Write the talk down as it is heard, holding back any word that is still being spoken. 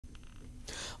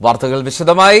വാർത്തകൾ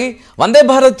വിശദമായി. വന്ദേ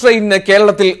ഭാരത് ട്രെയിനിന്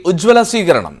കേരളത്തിൽ ഉജ്ജ്വല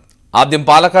സ്വീകരണം. ആദ്യം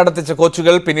പാലക്കാട് എത്തിച്ച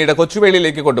കോച്ചുകൾ പിന്നീട്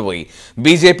കൊച്ചുവേളിയിലേക്ക് കൊണ്ടുപോയി.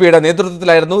 ബിജെപിയുടെ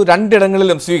നേതൃത്വത്തിലായിരുന്നു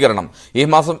രണ്ടിടങ്ങളിലും സ്വീകരണം. ഈ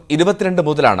മാസം 22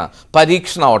 മുതലാണ്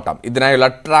പരീക്ഷണ ഓട്ടം. ഇതിനായുള്ള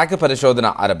ട്രാക്ക് പരിശോധന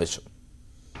ആരംഭിച്ചു.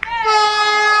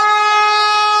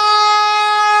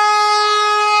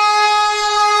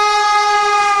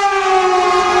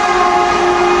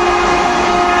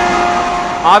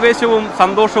 ആവേശവും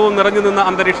സന്തോഷവും നിറഞ്ഞു നിന്ന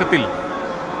അന്തരീക്ഷത്തിൽ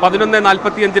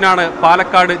 11:45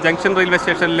 പാലക്കാട് ജംഗ്ഷൻ റെയിൽവേ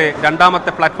സ്റ്റേഷനിലെ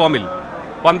രണ്ടാമത്തെ പ്ലാറ്റ്ഫോമിൽ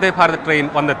വന്ദേ ഭാരത് ട്രെയിൻ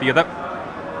വന്നെത്തിയത്.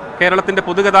 കേരളത്തിന്റെ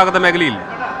പൊതുഗതാഗത മേഖലയിൽ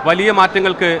വലിയ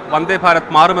മാറ്റങ്ങൾക്ക് വന്ദേ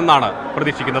ഭാരത് മാറുമെന്നാണ്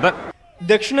പ്രതീക്ഷിക്കുന്നത്.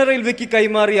 ദക്ഷിണ റെയിൽവേക്ക്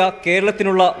കൈമാറിയ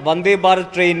കേരളത്തിനുള്ള വന്ദേ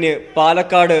ഭാരത് ട്രെയിനിന്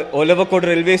പാലക്കാട് ഒലവക്കോട്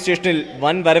റെയിൽവേ സ്റ്റേഷനിൽ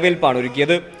വൻ വരവേൽപ്പാണ്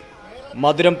ഒരുക്കിയത്.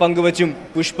 മധുരം പങ്കുവച്ചും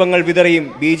പുഷ്പങ്ങൾ വിതറിയും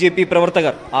ബിജെപി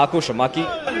പ്രവർത്തകർ ആഘോഷമാക്കി.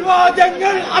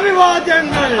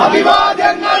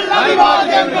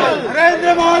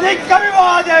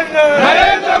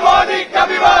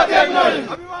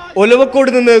 ഒലവക്കോട്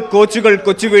നിന്ന് കോച്ചുകൾ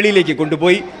കൊച്ചുവേളിയിലേക്ക്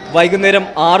കൊണ്ടുപോയി. വൈകുന്നേരം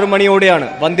 6 മണിയോടെയാണ്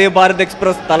വന്ദേ ഭാരത്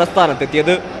എക്സ്പ്രസ്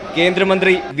തലസ്ഥാനത്തെത്തിയത്.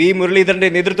 കേന്ദ്രമന്ത്രി വി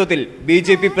മുരളീധരന്റെ നേതൃത്വത്തിൽ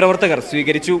ബിജെപി പ്രവർത്തകർ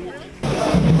സ്വീകരിച്ചു.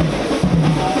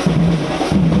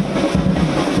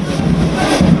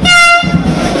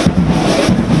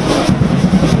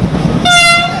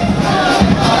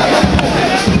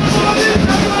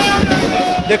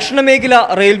 ദക്ഷിണ മേഖല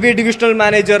റെയിൽവേ ഡിവിഷണൽ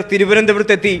മാനേജർ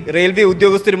തിരുവനന്തപുരത്തെത്തി റെയിൽവേ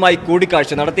ഉദ്യോഗസ്ഥരുമായി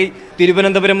കൂടിക്കാഴ്ച നടത്തി.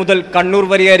 തിരുവനന്തപുരം മുതൽ കണ്ണൂർ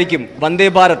വരെയായിരിക്കും വന്ദേ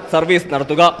ഭാരത് സർവീസ്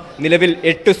നടത്തുക. നിലവിൽ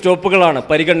 8 സ്റ്റോപ്പുകളാണ്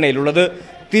പരിഗണനയിലുള്ളത്.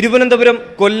 തിരുവനന്തപുരം,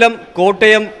 കൊല്ലം,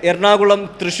 കോട്ടയം, എറണാകുളം,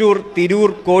 തൃശൂർ,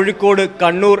 തിരൂർ, കോഴിക്കോട്,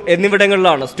 കണ്ണൂർ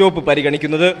എന്നിവിടങ്ങളിലാണ് സ്റ്റോപ്പ്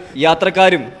പരിഗണിക്കുന്നത്.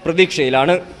 യാത്രക്കാരും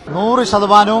പ്രതീക്ഷയിലാണ്.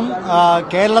 100%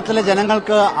 കേരളത്തിലെ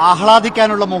ജനങ്ങൾക്ക്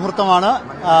ആഹ്ലാദിക്കാനുള്ള മുഹൂർത്തമാണ്.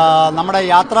 നമ്മുടെ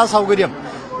യാത്രാ സൗകര്യം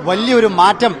വലിയൊരു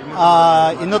മാറ്റം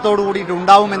ഇന്നത്തോടു കൂടിയിട്ട്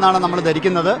ഉണ്ടാവുമെന്നാണ് നമ്മൾ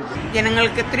ധരിക്കുന്നത്.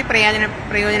 ജനങ്ങൾക്ക് ഒത്തിരി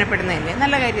പ്രയോജനപ്പെടുന്നതല്ലേ,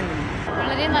 നല്ല കാര്യം തന്നെ.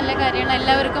 വളരെ നല്ല കാര്യമാണ്,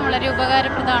 എല്ലാവർക്കും വളരെ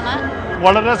ഉപകാരപ്രദമാണ്.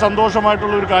 വളരെ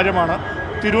സന്തോഷമായിട്ടുള്ള ഒരു കാര്യമാണ്.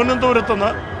 തിരുവനന്തപുരത്ത് നിന്ന്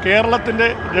കേരളത്തിന്റെ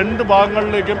 2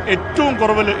 ഭാഗങ്ങളിലേക്കും ഏറ്റവും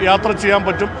കുറവിൽ യാത്ര ചെയ്യാൻ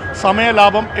പറ്റും.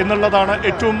 സമയലാഭം എന്നുള്ളതാണ്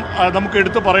ഏറ്റവും നമുക്ക്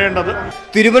എടുത്തു പറയേണ്ടത്.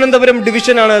 തിരുവനന്തപുരം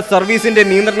ഡിവിഷനാണ് സർവീസിന്റെ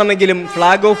നിയന്ത്രണമെങ്കിലും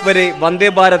ഫ്ളാഗ് ഓഫ് വരെ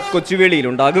വന്ദേ ഭാരത്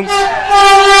കൊച്ചുവേളിയിലുണ്ടാകും.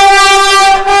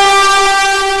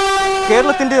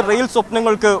 കേരളത്തിന്റെ റെയിൽ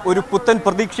സ്വപ്നങ്ങൾക്ക് ഒരു പുത്തൻ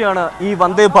പ്രതീക്ഷയാണ് ഈ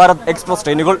വന്ദേ ഭാരത് എക്സ്പ്രസ്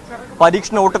ട്രെയിനുകൾ.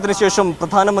 പരീക്ഷണ ഓട്ടത്തിന് ശേഷം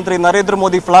പ്രധാനമന്ത്രി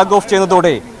നരേന്ദ്രമോദി ഫ്ളാഗ് ഓഫ്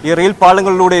ചെയ്യുന്നതോടെ ഈ റെയിൽ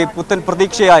പാളങ്ങളിലൂടെ പുത്തൻ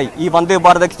പ്രതീക്ഷയായി ഈ വന്ദേ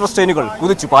ഭാരത് എക്സ്പ്രസ് ട്രെയിനുകൾ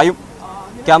കുതിച്ചു പായും.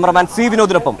 Cameraman C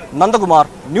വിനോദിനൊപ്പം Nandakumar,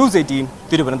 news 18,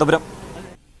 Thiruvananthapuram.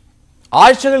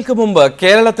 ആഴ്ചകൾക്ക് മുമ്പ്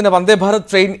കേരളത്തിന് വന്ദേ ഭാരത്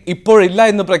ട്രെയിൻ ഇപ്പോഴില്ല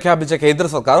എന്ന് പ്രഖ്യാപിച്ച കേന്ദ്ര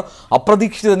സർക്കാർ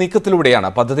അപ്രതീക്ഷിത നീക്കത്തിലൂടെയാണ്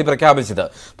പദ്ധതി പ്രഖ്യാപിച്ചത്.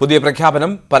 പുതിയ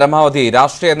പ്രഖ്യാപനം പരമാവധി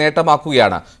രാഷ്ട്രീയ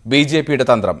നേട്ടമാക്കുകയാണ് ബിജെപിയുടെ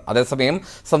തന്ത്രം. അതേസമയം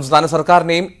സംസ്ഥാന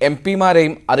സർക്കാരിനെയും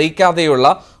എംപിമാരെയും അറിയിക്കാതെയുള്ള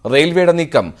റെയിൽവേയുടെ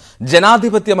നീക്കം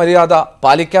ജനാധിപത്യ മര്യാദ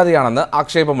പാലിക്കാതെയാണെന്ന്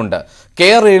ആക്ഷേപമുണ്ട്.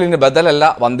 കെയർ റെയിലിന് ബദലല്ല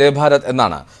വന്ദേ ഭാരത്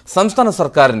എന്നാണ് സംസ്ഥാന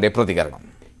സർക്കാരിന്റെ പ്രതികരണം.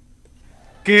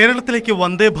 കേരളത്തിലേക്ക്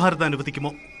വന്ദേ ഭാരത്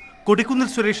അനുവദിക്കുമോ?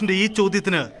 കൊടിക്കുന്നിൽ സുരേഷിന്റെ ഈ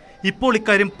ചോദ്യത്തിന് ഇപ്പോൾ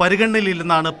ഇക്കാര്യം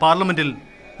പരിഗണനയിലില്ലെന്നാണ് പാർലമെന്റിൽ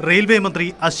റെയിൽവേ മന്ത്രി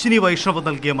അശ്വിനി വൈഷ്ണവ്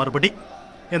നൽകിയ മറുപടി.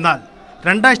 എന്നാൽ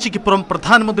 2 ആഴ്ചയ്ക്കിപ്പുറം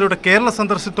പ്രധാനമന്ത്രിയുടെ കേരള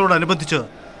സന്ദർശനത്തോടനുബന്ധിച്ച്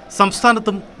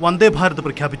സംസ്ഥാനത്തും വന്ദേ ഭാരത്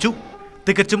പ്രഖ്യാപിച്ചു.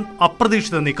 തികച്ചും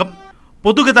അപ്രതീക്ഷിത നീക്കം.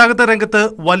 പൊതുഗതാഗത രംഗത്ത്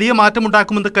വലിയ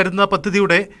മാറ്റമുണ്ടാക്കുമെന്ന് കരുതുന്ന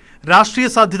പദ്ധതിയുടെ രാഷ്ട്രീയ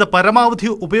സാധ്യത പരമാവധി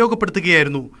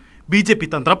ഉപയോഗപ്പെടുത്തുകയായിരുന്നു ബിജെപി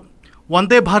തന്ത്രം.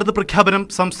 വന്ദേ ഭാരത് പ്രഖ്യാപനം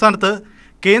സംസ്ഥാനത്ത്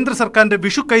കേന്ദ്ര സർക്കാരിന്റെ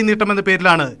വിഷു കൈനീട്ടമെന്ന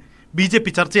പേരിലാണ്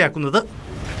ബിജെപി ചർച്ചയാക്കുന്നത്.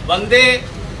 വന്ദേ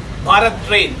ഭാരത്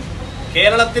ട്രെയിൻ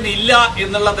കേരളത്തിന് ഇല്ല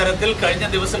എന്നുള്ള തരത്തിൽ കഴിഞ്ഞ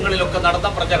ദിവസങ്ങളിലൊക്കെ നടന്ന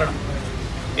പ്രചരണം,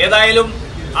 ഏതായാലും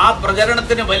ആ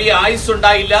പ്രചരണത്തിന് വലിയ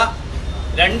ആയുസ്സുണ്ടായില്ല.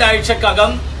 2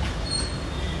 ആഴ്ചക്കകം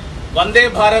വന്ദേ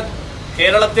ഭാരത്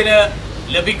കേരളത്തിന്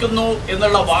ലഭിക്കുന്നു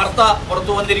എന്നുള്ള വാർത്ത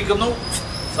പുറത്തു വന്നിരിക്കുന്നു.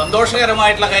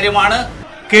 സന്തോഷകരമായിട്ടുള്ള കാര്യമാണ്.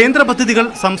 കേന്ദ്ര പദ്ധതികൾ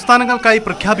സംസ്ഥാനങ്ങൾക്കായി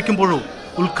പ്രഖ്യാപിക്കുമ്പോഴോ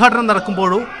ഉദ്ഘാടനം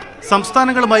നടക്കുമ്പോഴോ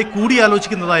സംസ്ഥാനങ്ങളുമായി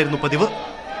കൂടിയാലോചിക്കുന്നതായിരുന്നു പതിവ്.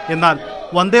 എന്നാൽ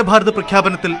വന്ദേ ഭാരത്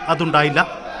പ്രഖ്യാപനത്തിൽ അതുണ്ടായില്ല.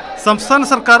 സംസ്ഥാന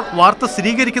സർക്കാർ വാർത്ത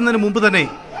സ്ഥിരീകരിക്കുന്നതിന് മുമ്പ് തന്നെ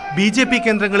ബിജെപി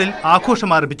കേന്ദ്രങ്ങളിൽ ആഘോഷം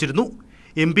ആരംഭിച്ചിരുന്നു.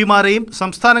 എംപിമാരെയും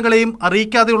സംസ്ഥാനങ്ങളെയും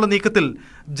അറിയിക്കാതെയുള്ള നീക്കത്തിൽ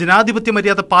ജനാധിപത്യ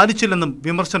മര്യാദ പാലിച്ചില്ലെന്നും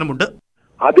വിമർശനമുണ്ട്.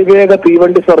 അതിവേഗ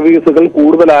തീവണ്ടി സർവീസുകൾ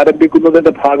കൂടുതൽ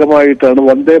ആരംഭിക്കുന്നതിന്റെ ഭാഗമായിട്ടാണ്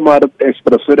വന്ദേ ഭാരത്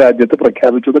എക്സ്പ്രസ് രാജ്യത്ത്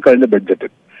പ്രഖ്യാപിച്ചത് കഴിഞ്ഞ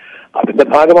ബഡ്ജറ്റിൽ. അതിന്റെ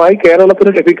ഭാഗമായി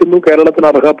കേരളത്തിന് ലഭിക്കുന്നു, കേരളത്തിന്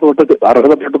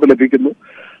അർഹതപ്പെട്ടത് ലഭിക്കുന്നു.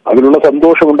 അതിനുള്ള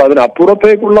സന്തോഷമുണ്ട്.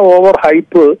 അതിനപ്പുറത്തേക്കുള്ള ഓവർ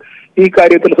ഹൈപ്പ് ഈ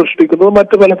കാര്യത്തിൽ സൃഷ്ടിക്കുന്നത്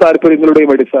മറ്റു പല താല്പര്യങ്ങളുടെയും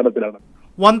അടിസ്ഥാനത്തിലാണ്.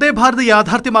 വന്ദേ ഭാരത്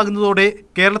യാഥാർത്ഥ്യമാകുന്നതോടെ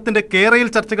കേരളത്തിന്റെ കേരയിൽ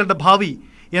ചർച്ചകളുടെ ഭാവി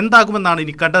എന്താകുമെന്നാണ്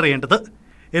ഇനി കണ്ടറിയേണ്ടത്.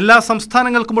 എല്ലാ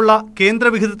സംസ്ഥാനങ്ങൾക്കുമുള്ള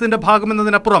കേന്ദ്രവിഹിതത്തിന്റെ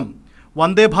ഭാഗമെന്നതിനപ്പുറം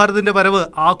വന്ദേ ഭാരതിന്റെ വരവ്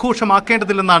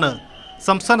ആഘോഷമാക്കേണ്ടതില്ലെന്നാണ്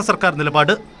സംസ്ഥാന സർക്കാർ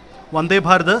നിലപാട്. വന്ദേ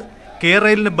ഭാരത്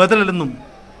കേരളിന് ബദലല്ലെന്നും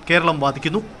കേരളം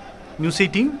വാദിക്കുന്നു. ന്യൂസ്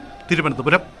 18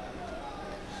 തിരുവനന്തപുരം.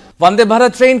 വന്ദേ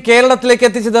ഭാരത് ട്രെയിൻ കേരളത്തിലേക്ക്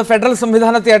എത്തിച്ചത് ഫെഡറൽ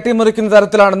സംവിധാനത്തെ അട്ടിമറിക്കുന്ന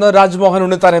തരത്തിലാണെന്ന് രാജ്മോഹൻ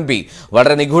ഉണ്ണിത്താൻ MP.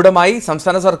 വളരെ നിഗൂഢമായി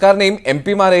സംസ്ഥാന സർക്കാരിനെയും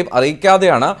MP മാരെയും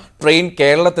അറിയിക്കാതെയാണ് ട്രെയിൻ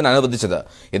കേരളത്തിന് അനുവദിച്ചത്.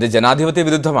 ഇത് ജനാധിപത്യ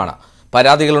വിരുദ്ധമാണ്.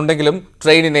 പരാതികളുണ്ടെങ്കിലും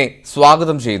ട്രെയിനിനെ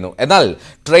സ്വാഗതം ചെയ്യുന്നു. എന്നാൽ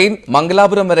ട്രെയിൻ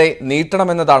മംഗലാപുരം വരെ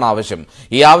നീട്ടണമെന്നതാണ് ആവശ്യം.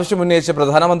 ഈ ആവശ്യം ഉന്നയിച്ച്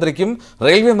പ്രധാനമന്ത്രിക്കും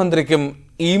റെയിൽവേ മന്ത്രിക്കും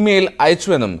email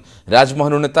അയച്ചുവെന്നും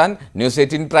Rajmohan Unnithan news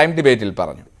 18 prime ഡിബേറ്റിൽ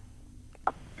പറഞ്ഞു.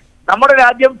 നമ്മുടെ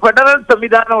രാജ്യം ഫെഡറൽ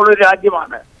സംവിധാനമുള്ള ഒരു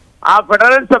രാജ്യമാണ്. ആ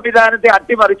ഫെഡറൽ സംവിധാനത്തെ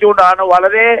അട്ടിമറിച്ചുകൊണ്ടാണ്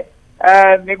വളരെ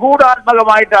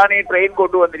നിഗൂഢാത്മകമായിട്ടാണ് ഈ ട്രെയിൻ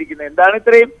കൊണ്ടുവന്നിരിക്കുന്നത്. എന്താണ്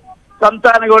ഇത്രയും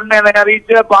സംസ്ഥാന ഗവൺമെന്റിനെ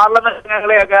അറിയിച്ച് പാർലമെന്റ്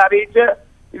അംഗങ്ങളെയൊക്കെ അറിയിച്ച്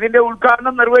ഇതിന്റെ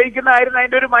ഉദ്ഘാടനം നിർവഹിക്കുന്നതായിരുന്നു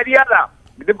അതിന്റെ ഒരു മര്യാദ.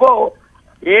 ഇതിപ്പോ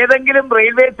ഏതെങ്കിലും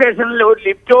റെയിൽവേ സ്റ്റേഷനിൽ ഒരു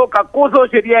ലിഫ്റ്റോ കക്കൂസോ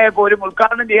ശരിയായ പോലും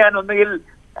ഉദ്ഘാടനം ചെയ്യാൻ ഒന്നുകിൽ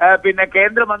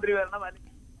കേന്ദ്രമന്ത്രി വരണം.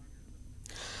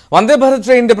 വന്ദേ ഭാരത്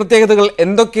ട്രെയിനിന്റെ പ്രത്യേകതകൾ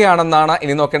എന്തൊക്കെയാണെന്നാണ്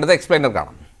ഇനി നോക്കേണ്ടത്. എക്സ്പ്ലെയിനർ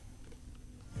കാണാം.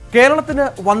 കേരളത്തിന്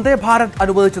വന്ദേ ഭാരത്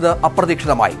അനുവദിച്ചത്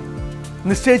അപ്രതീക്ഷിതമായി.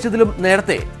 നിശ്ചയിച്ചതിലും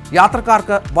നേരത്തെ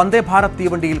യാത്രക്കാർക്ക് വന്ദേ ഭാരത്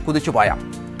തീവണ്ടിയിൽ കുതിച്ചുപോയാം.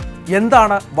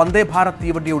 എന്താണ് വന്ദേ ഭാരത്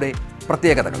തീവണ്ടിയുടെ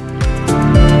പ്രത്യേകതകൾ?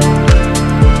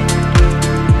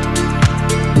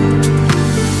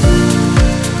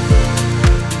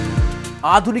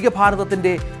 ആധുനിക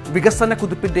ഭാരതത്തിന്റെ വികസന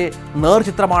കുതിപ്പിന്റെ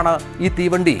നേർചിത്രമാണ് ഈ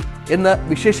തീവണ്ടി എന്ന്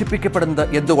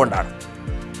വിശേഷിപ്പിക്കപ്പെടുന്നത് എന്തുകൊണ്ടാണ്?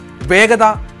 വേഗത,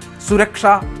 സുരക്ഷ,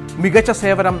 മികച്ച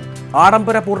സേവനം,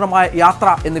 ആഡംബരപൂർണമായ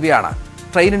യാത്ര എന്നിവയാണ്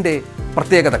ട്രെയിനിന്റെ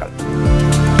പ്രത്യേകതകൾ.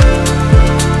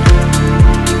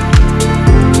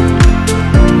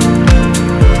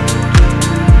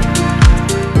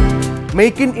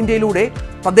 മേക്ക് ഇൻ ഇന്ത്യയിലൂടെ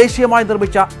തദ്ദേശീയമായി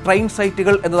നിർമ്മിച്ച ട്രെയിൻ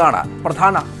സൈറ്റുകൾ എന്നതാണ്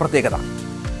പ്രധാന പ്രത്യേകത.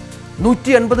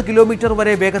 150 കിലോമീറ്റർ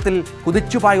വരെ വേഗത്തിൽ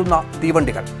കുതിച്ചുപായുന്ന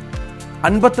തീവണ്ടികൾ.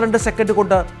 52 സെക്കൻഡ്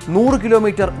കൊണ്ട് 100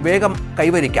 കിലോമീറ്റർ വേഗം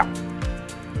കൈവരിക്കാം.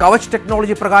 കവച്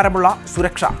ടെക്നോളജി പ്രകാരമുള്ള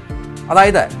സുരക്ഷ,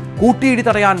 അതായത് കൂട്ടിയിടി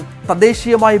തടയാൻ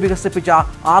തദ്ദേശീയമായി വികസിപ്പിച്ച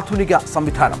ആധുനിക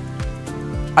സംവിധാനം.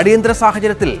 അടിയന്തര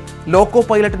സാഹചര്യത്തിൽ ലോക്കോ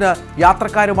പൈലറ്റിന്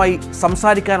യാത്രക്കാരുമായി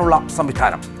സംസാരിക്കാനുള്ള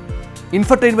സംവിധാനം.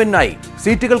 ഇൻഫർടൈൻമെന്റിനായി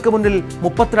സീറ്റുകൾക്ക് മുന്നിൽ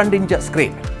 32 ഇഞ്ച്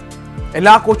സ്ക്രീൻ.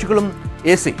 എല്ലാ കോച്ചുകളും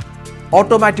AC,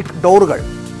 ഓട്ടോമാറ്റിക് ഡോറുകൾ,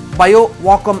 ബയോ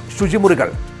വാക്വം ശുചിമുറികൾ,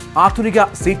 ആധുനിക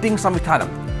സീറ്റിംഗ് സംവിധാനം,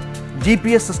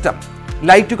 GPS സിസ്റ്റം,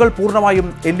 ലൈറ്റുകൾ പൂർണ്ണമായും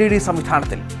LED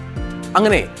സംവിധാനത്തിൽ.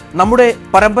 അങ്ങനെ നമ്മുടെ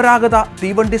പരമ്പരാഗത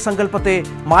തീവണ്ടി സങ്കല്പത്തെ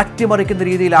മാറ്റിമറിക്കുന്ന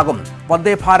രീതിയിലാകും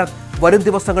വന്ദേ ഭാരത് വരും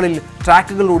ദിവസങ്ങളിൽ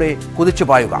ട്രാക്കുകളിലൂടെ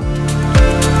കുതിച്ചുപായുക.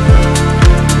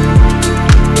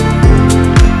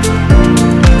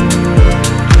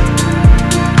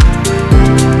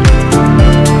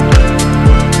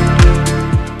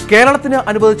 കേരളത്തിന്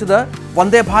അനുവദിച്ചത്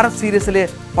വന്ദേ ഭാരത് സീരീസിലെ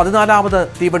 14ാമത്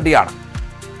തീവണ്ടിയാണ്.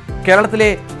 കേരളത്തിലെ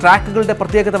ട്രാക്കുകളുടെ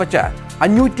പ്രത്യേകത വെച്ച്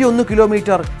 501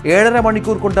 കിലോമീറ്റർ 7.5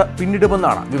 മണിക്കൂർ കൊണ്ട്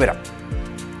പിന്നിടുമെന്നാണ് വിവരം.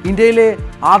 ഇന്ത്യയിലെ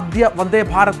ആദ്യ വന്ദേ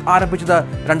ഭാരത് ആരംഭിച്ചത്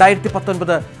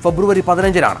 2019 ഫെബ്രുവരി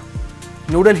 15-നാണ്.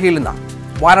 ന്യൂഡൽഹിയിൽ നിന്ന്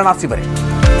വാരണാസി വരെ.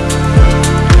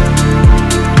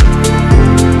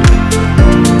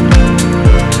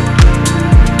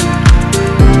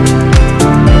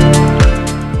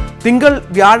 തിങ്കൾ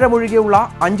വ്യാഴമൊഴികെയുള്ള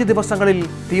 5 ദിവസങ്ങളിൽ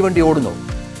തീവണ്ടി ഓടുന്നു.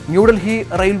 ന്യൂഡൽഹി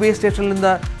റെയിൽവേ സ്റ്റേഷനിൽ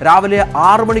നിന്ന് രാവിലെ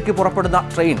 6 മണിക്ക് പുറപ്പെടുന്ന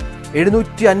ട്രെയിൻ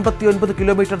 759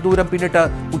 കിലോമീറ്റർ ദൂരം പിന്നിട്ട്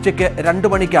ഉച്ചയ്ക്ക്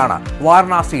 2 മണിക്കാണ്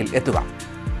വാരണാസിയിൽ എത്തുക.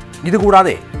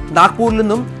 ഇതുകൂടാതെ നാഗ്പൂരിൽ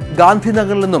നിന്നും,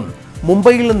 ഗാന്ധിനഗറിൽ നിന്നും,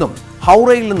 മുംബൈയിൽ നിന്നും,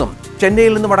 ഹൗറയിൽ നിന്നും,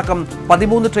 ചെന്നൈയിൽ നിന്നുമടക്കം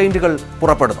 13 ട്രെയിനുകൾ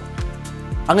പുറപ്പെടുന്നു.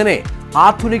 അങ്ങനെ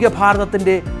ആധുനിക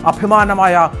ഭാരതത്തിന്റെ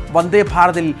അഭിമാനമായ വന്ദേ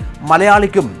ഭാരതിൽ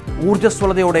മലയാളിക്കും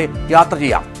ഊർജ്ജസ്വലതയോടെ യാത്ര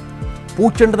ചെയ്യാം.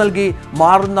 പൂച്ചെണ്ട് നൽകി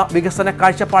മാറുന്ന വികസന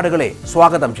കാഴ്ചപ്പാടുകളെ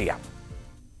സ്വാഗതം ചെയ്യാം.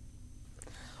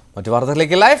 മറ്റു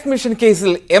വാർത്തകളിലേക്ക്. ലൈഫ് മിഷൻ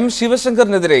കേസിൽ M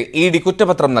ശിവശങ്കറിനെതിരെ ED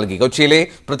കുറ്റപത്രം നൽകി. കൊച്ചിയിലെ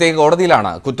പ്രത്യേക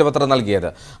കോടതിയിലാണ് കുറ്റപത്രം നൽകിയത്.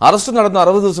 അറസ്റ്റ് നടന്ന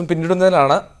 60 ദിവസം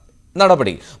പിന്നിടുന്നതിനാണ്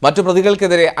നടപടി. മറ്റു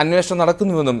പ്രതികൾക്കെതിരെ അന്വേഷണം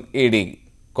നടക്കുന്നുവെന്നും ED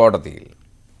കോടതിയിൽ.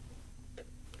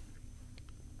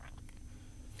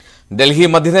 ഡൽഹി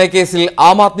മദ്യനയ കേസിൽ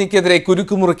ആം ആദ്മിക്കെതിരെ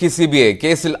കുരുക്കുമുറുക്കി CBI.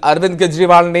 കേസിൽ അരവിന്ദ്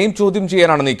കെജ്രിവാളിനെയും ചോദ്യം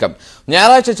ചെയ്യാനാണ് നീക്കം.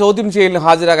 ഞായറാഴ്ച ചോദ്യം ചെയ്യലിന്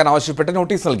ഹാജരാകാൻ ആവശ്യപ്പെട്ട്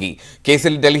നോട്ടീസ് നൽകി.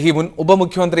 കേസിൽ ഡൽഹി മുൻ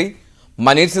ഉപമുഖ്യമന്ത്രി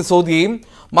മനീഷ് സിസോദിയെയും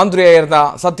മന്ത്രിയായിരുന്ന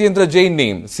സത്യേന്ദ്ര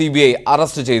ജെയിനെയും CBI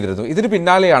അറസ്റ്റ് ചെയ്തിരുന്നു. ഇതിന്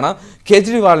പിന്നാലെയാണ്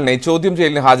കെജ്രിവാളിനെ ചോദ്യം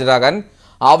ചെയ്യലിന് ഹാജരാകാൻ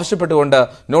ആവശ്യപ്പെട്ടുകൊണ്ട്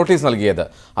നോട്ടീസ് നൽകിയത്.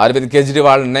 അരവിന്ദ്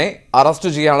കെജ്രിവാളിനെ അറസ്റ്റ്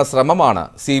ചെയ്യാനുള്ള ശ്രമമാണ്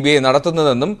CBI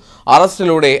നടത്തുന്നതെന്നും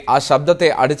അറസ്റ്റിലൂടെ ആ ശബ്ദത്തെ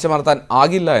അടിച്ചമർത്താൻ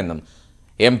ആകില്ല എന്നും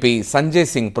MP സഞ്ജയ്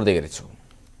സിംഗ് പ്രതികരിച്ചു.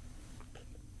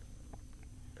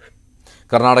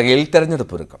 കർണാടകയിൽ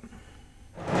തെരഞ്ഞെടുപ്പ് ഒരുക്കം.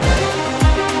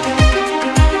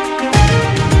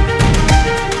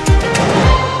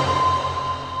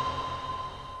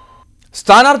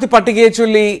 സ്ഥാനാർത്ഥി പട്ടികയെ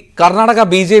ചൊല്ലി കർണാടക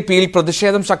ബിജെപിയിൽ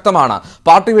പ്രതിഷേധം ശക്തമാണ്.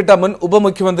 പാർട്ടി വിട്ട മുൻ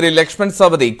ഉപമുഖ്യമന്ത്രി ലക്ഷ്മൺ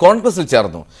സവദി കോൺഗ്രസിൽ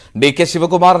ചേർന്നു. DK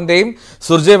ശിവകുമാറിന്റെയും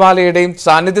സുർജേവാലയുടെയും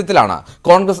സാന്നിധ്യത്തിലാണ്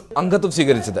കോൺഗ്രസ് അംഗത്വം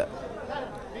സ്വീകരിച്ചത്.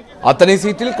 അത്തനി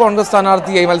സീറ്റിൽ കോൺഗ്രസ്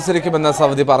സ്ഥാനാർത്ഥിയായി മത്സരിക്കുമെന്ന്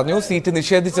സവദി പറഞ്ഞു. സീറ്റ്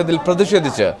നിഷേധിച്ചതിൽ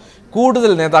പ്രതിഷേധിച്ച്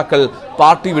കൂടുതൽ നേതാക്കൾ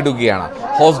പാർട്ടി വിടുകയാണ്.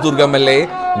 ഹോസ്ദുർഗ് MLA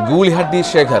ഗൂലിഹട്ടി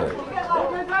ശേഖർ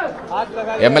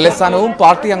MLA സ്ഥാനവും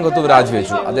പാർട്ടി അംഗത്വവും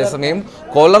രാജിവെച്ചു. അതേസമയം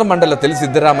കോലർ മണ്ഡലത്തിൽ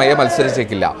സിദ്ധരാമയ്യ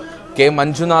മത്സരിച്ചേക്കില്ല. K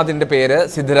മഞ്ജുനാഥിന്റെ പേര്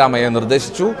സിദ്ധരാമയ്യ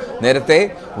നിർദ്ദേശിച്ചു. നേരത്തെ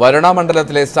വരുണ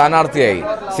മണ്ഡലത്തിലെ സ്ഥാനാർത്ഥിയായി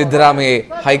സിദ്ധരാമയ്യെ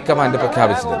ഹൈക്കമാൻഡ്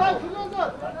പ്രഖ്യാപിച്ചിരുന്നു.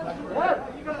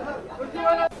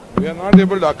 We are not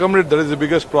able to accommodate. That is the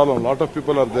biggest problem. A lot of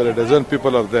people are there. A dozen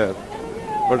people are there,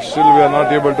 but still we are not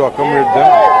able to accommodate them.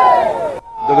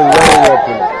 That is why we have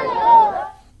to.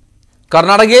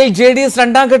 കർണാടകയിൽ JDS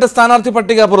രണ്ടാം ഘട്ട സ്ഥാനാർത്ഥി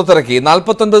പട്ടിക പുറത്തിറക്കി.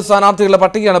 49 സ്ഥാനാർത്ഥികളുടെ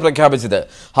പട്ടികയാണ് പ്രഖ്യാപിച്ചത്.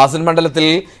 ഹാസൻ മണ്ഡലത്തിൽ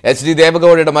HD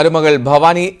ദേവഗൌഡയുടെ മരുമകൾ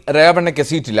ഭവാനി രേവണ്ണയ്ക്ക്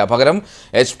സീറ്റില്ല. പകരം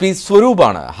HP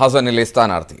സ്വരൂപാണ് ഹാസനിലെ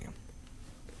സ്ഥാനാർത്ഥി.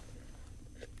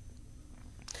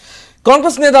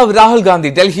 കോൺഗ്രസ് നേതാവ് രാഹുൽ ഗാന്ധി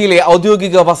ഡൽഹിയിലെ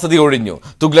ഔദ്യോഗിക വസതി ഒഴിഞ്ഞു.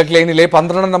 തുഗ്ലക് ലൈനിലെ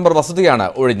 12 നമ്പർ വസതിയാണ്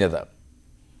ഒഴിഞ്ഞത്.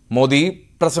 മോദി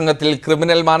പ്രസംഗത്തിൽ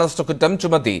ക്രിമിനൽ മാനനഷ്ട കുറ്റം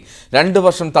ചുമത്തി 2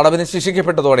 വർഷം തടവിന്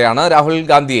ശിക്ഷിക്കപ്പെട്ടതോടെയാണ് രാഹുൽ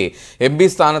ഗാന്ധിയെ MP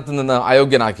സ്ഥാനത്ത് നിന്ന്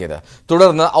അയോഗ്യനാക്കിയത്.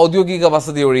 തുടർന്ന് ഔദ്യോഗിക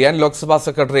വസതി ഒഴിയാൻ ലോക്സഭാ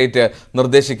സെക്രട്ടേറിയറ്റ്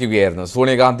നിർദ്ദേശിക്കുകയായിരുന്നു.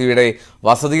 സോണിയാഗാന്ധിയുടെ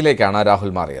വസതിയിലേക്കാണ്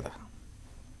രാഹുൽ മാറിയത്.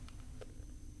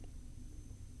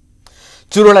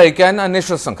 ചുരുളഴിക്കാൻ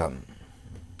അന്വേഷണ സംഘം.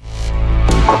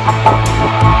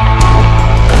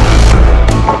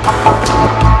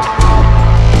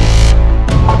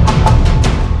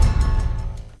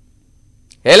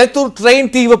 എലത്തൂർ ട്രെയിൻ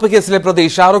തീവെപ്പ് കേസിലെ പ്രതി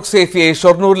ഷാറുഖ് സേഫിയെ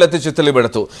ഷൊർണൂരിലെത്തിച്ച്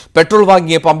തെളിവെടുത്തു. പെട്രോൾ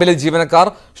വാങ്ങിയ പമ്പിലെ ജീവനക്കാർ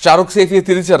ഷാറുഖ് സേഫിയെ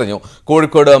തിരിച്ചറിഞ്ഞു.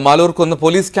 കോഴിക്കോട് മാലൂർക്കുന്ന്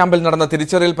പോലീസ് ക്യാമ്പിൽ നടന്ന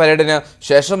തിരിച്ചറിയൽ പരേഡിന്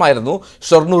ശേഷമായിരുന്നു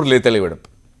ഷൊർണൂരിലെ തെളിവെടുപ്പ്.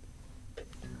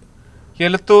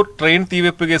 എലത്തൂർ ട്രെയിൻ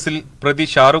തീവെപ്പ് കേസിൽ പ്രതി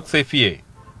ഷാറുഖ് സേഫിയെ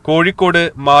കോഴിക്കോട്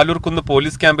മാലൂർക്കുന്ന്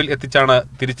പോലീസ് ക്യാമ്പിൽ എത്തിച്ചാണ്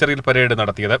തിരിച്ചറിയൽ പരേഡ്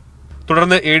നടത്തിയത്.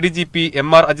 തുടർന്ന് ADGP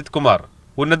MR അജിത് കുമാർ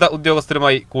ഉന്നത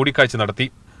ഉദ്യോഗസ്ഥരുമായി കൂടിക്കാഴ്ച നടത്തി.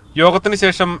 യോഗത്തിനു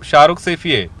ശേഷം ഷാറുഖ്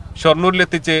സേഫിയെ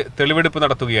ഷൊർണൂരിലെത്തിച്ച് തെളിവെടുപ്പ്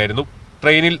നടത്തുകയായിരുന്നു.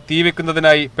 ട്രെയിനിൽ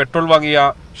തീവെക്കുന്നതിനായി പെട്രോൾ വാങ്ങിയ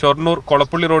ഷൊർണൂർ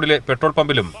കൊളപ്പള്ളി റോഡിലെ പെട്രോൾ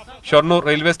പമ്പിലും ഷൊർണൂർ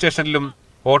റെയിൽവേ സ്റ്റേഷനിലും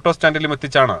ഓട്ടോ സ്റ്റാൻഡിലും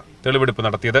എത്തിച്ചാണ് തെളിവെടുപ്പ്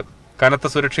നടത്തിയത്. കനത്ത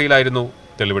സുരക്ഷയിലായിരുന്നു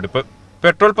തെളിവെടുപ്പ്.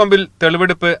 പെട്രോൾ പമ്പിൽ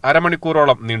തെളിവെടുപ്പ്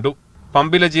അരമണിക്കൂറോളം നീണ്ടു.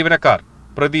 പമ്പിലെ ജീവനക്കാർ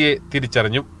പ്രതിയെ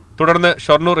തിരിച്ചറിഞ്ഞു. തുടർന്ന്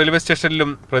ഷൊർണൂർ റെയിൽവേ സ്റ്റേഷനിലും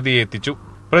പ്രതിയെ എത്തിച്ചു.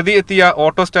 പ്രതി എത്തിയ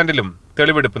ഓട്ടോ സ്റ്റാൻഡിലും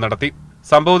തെളിവെടുപ്പ് നടത്തി.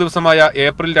 സംഭവ ദിവസമായ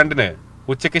ഏപ്രിൽ 2-ന്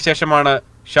ഉച്ചയ്ക്ക് ശേഷമാണ്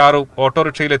ഷാറുഖ്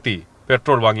ഓട്ടോറിക്ഷയിലെത്തി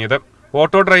പെട്രോൾ വാങ്ങിയത്.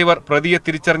 ഓട്ടോ ഡ്രൈവർ പ്രതിയെ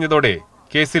തിരിച്ചറിഞ്ഞതോടെ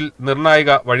കേസിൽ നിർണായക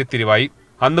വഴിത്തിരിവായി.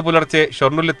 അന്ന് പുലർച്ചെ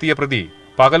ഷൊർണൂരിലെത്തിയ പ്രതി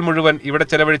പകൽ മുഴുവൻ ഇവിടെ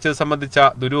ചെലവഴിച്ചത് സംബന്ധിച്ച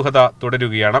ദുരൂഹത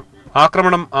തുടരുകയാണ്.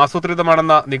 ആക്രമണം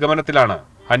ആസൂത്രിതമാണെന്ന നിഗമനത്തിലാണ്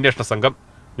അന്വേഷണ സംഘം.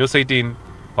 ന്യൂസ് 18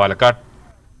 പാലക്കാട്.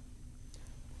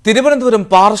 തിരുവനന്തപുരം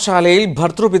പാറശാലയിൽ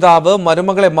ഭർതൃപിതാവ്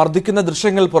മരുമകളെ മർദ്ദിക്കുന്ന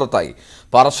ദൃശ്യങ്ങൾ പുറത്തായി.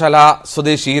 പാറശാല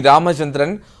സ്വദേശി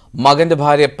രാമചന്ദ്രൻ മകന്റെ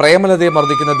ഭാര്യ പ്രേമലതയെ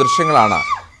മർദ്ദിക്കുന്ന ദൃശ്യങ്ങളാണ്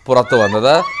പുറത്തു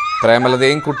വന്നത്.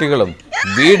 പ്രേമലതയും കുട്ടികളും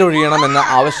വീടൊഴിയണമെന്ന്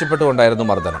ആവശ്യപ്പെട്ടുകൊണ്ടായിരുന്നു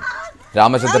മർദ്ദനം.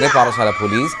 രാമചന്ദ്രനെ പാറശാല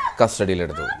പോലീസ്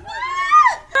കസ്റ്റഡിയിലെടുത്തു.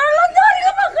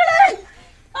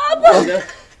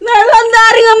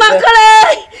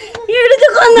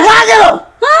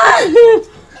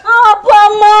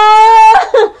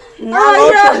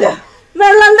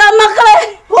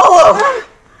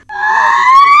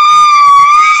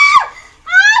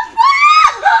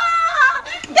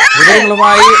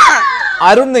 വിവരങ്ങളുമായി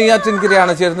അരുൺ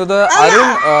നെയ്യാറ്റിൻകരയാണ് ചേരുന്നത്. അരുൺ,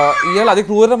 ഇയാൾ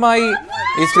അതിക്രൂരമായി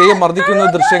ഈ സ്ത്രീയെ മർദ്ദിക്കുന്ന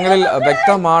ദൃശ്യങ്ങളിൽ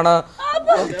വ്യക്തമാണ്.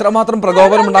 ഇത്രമാത്രം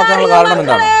പ്രകോപനം ഉണ്ടാക്കാനുള്ള കാരണം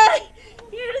എന്താണ്?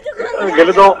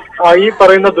 ലളിതോ, ഈ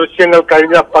പറയുന്ന ദൃശ്യങ്ങൾ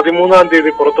കഴിഞ്ഞ 13-ാം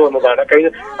തീയതി പുറത്തു വന്നതാണ്.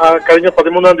 കഴിഞ്ഞ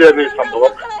 13-ാം തീയതി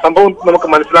സംഭവം നമുക്ക്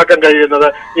മനസ്സിലാക്കാൻ കഴിയുന്നത്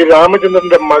ഈ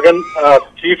രാമചന്ദ്രന്റെ മകൻ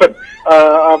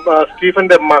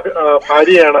സ്റ്റീഫന്റെ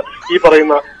ഭാര്യയാണ് ഈ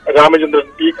പറയുന്ന രാമചന്ദ്രൻ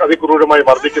ഈ അതിക്രൂരമായി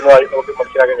മർദ്ദിക്കുന്നതായി നമുക്ക്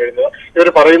മനസ്സിലാക്കാൻ കഴിയുന്നത്. ഇവർ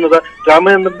പറയുന്നത്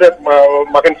രാമചന്ദ്രന്റെ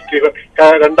മകൻ സ്റ്റീഫൻ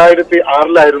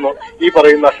 2006-ലായിരുന്നു ഈ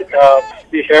പറയുന്ന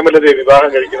ഈ ഹേമലതയെ വിവാഹം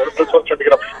കഴിക്കുന്നത്.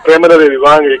 പ്രേമലതയെ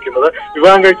വിവാഹം കഴിക്കുന്നത്.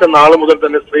 വിവാഹം കഴിച്ച നാള് മുതൽ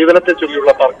തന്നെ സ്ത്രീധനത്തെ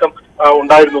ചൊല്ലിയുള്ള തർക്കം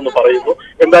ഉണ്ടായിരുന്നു എന്ന് പറയുന്നു.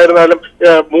 എന്തായിരുന്നാലും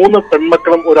 3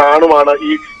 പെൺമക്കളും ഒരാണുമാണ്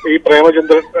ഈ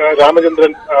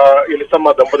രാമചന്ദ്രൻ എലിസമ്മ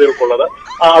ദമ്പതികൾക്കുള്ളത്.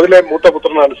 അതിലെ മൂത്ത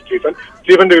പുത്രനാണ് സ്റ്റീഫൻ.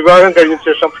 സ്റ്റീഫന്റെ വിവാഹം കഴിഞ്ഞ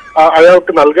ശേഷം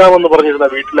അയാൾക്ക് നൽകാമെന്ന് പറഞ്ഞിരുന്ന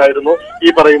വീട്ടിലായിരുന്നു ഈ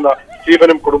പറയുന്ന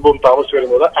സ്റ്റീഫനും കുടുംബവും താമസിച്ചു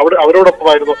വരുന്നത്.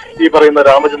 അവരോടൊപ്പമായിരുന്നു ഈ പറയുന്ന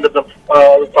രാമചന്ദ്രനും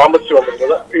താമസിച്ചു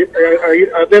വന്നിരുന്നത്.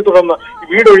 അതേ തുടർന്ന്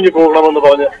വീടൊഴിഞ്ഞു പോകണമെന്ന്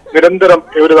പറഞ്ഞ് നിരന്തരം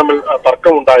ഇവർ തമ്മിൽ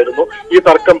തർക്കമുണ്ടായിരുന്നു. ഈ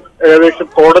തർക്കം ഏകദേശം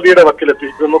കോടതിയുടെ വക്കിലെത്തി.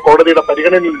 കോടതിയുടെ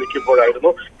പരിഗണനയിൽ നിൽക്കുമ്പോൾ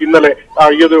നടക്കുമ്പോഴായിരുന്നു ഇന്നലെ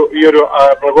ഈ ഒരു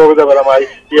പ്രകോപിതപരമായി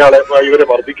ഇവരെ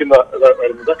മർദ്ദിക്കുന്ന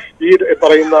വരുന്നത്. ഈ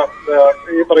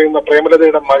പറയുന്ന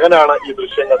പ്രേമലതയുടെ മകനാണ് ഈ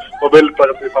ദൃശ്യങ്ങൾ മൊബൈൽ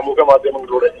പകർത്തി സമൂഹ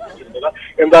മാധ്യമങ്ങളിലൂടെ എത്തിച്ചിരുന്നത്.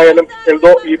 എന്തായാലും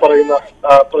എൽദോ ഈ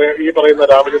പറയുന്ന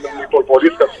രാമചന്ദ്രൻ ഇപ്പോൾ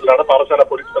പോലീസ് കസ്റ്റഡിയിലാണ്, പാറശാല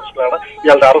പോലീസ് കസ്റ്റഡിയിലാണ്.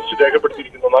 ഇയാളുടെ അറസ്റ്റ്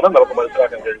രേഖപ്പെടുത്തിയിരിക്കുന്നതാണ് നമുക്ക്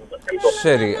മനസ്സിലാക്കാൻ കഴിയുന്നത്.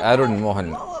 ശരി, അരുൺ മോഹൻ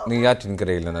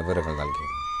നെയ്യാറ്റിൻകരയിൽ നിന്ന് വിവരങ്ങൾ നൽകി.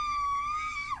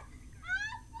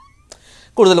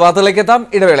 കൂടുതൽ വാർത്തകളിലേക്ക് എത്താം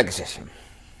ഇടവേളയ്ക്ക് ശേഷം.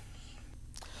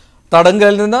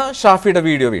 തടങ്കലിൽ നിന്ന് ഷാഫിയുടെ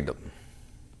വീഡിയോ വീണ്ടും.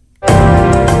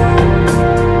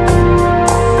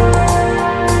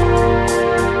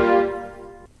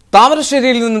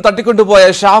 താമരശ്ശേരിയിൽ നിന്ന് തട്ടിക്കൊണ്ടുപോയ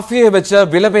ഷാഫിയെ വെച്ച്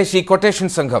വിലപേശി കൊട്ടേഷൻ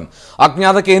സംഘം.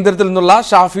 അജ്ഞാത കേന്ദ്രത്തിൽ നിന്നുള്ള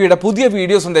ഷാഫിയുടെ പുതിയ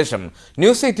വീഡിയോ സന്ദേശം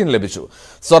ന്യൂസ് 18 ലഭിച്ചു.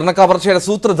 സ്വർണ്ണ കവർച്ചയുടെ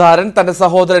സൂത്രധാരൻ തന്റെ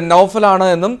സഹോദരൻ നൌഫലാണ്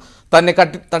എന്നും തന്നെ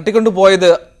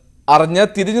തട്ടിക്കൊണ്ടുപോയത് അറിഞ്ഞ്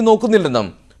തിരിഞ്ഞു നോക്കുന്നില്ലെന്നും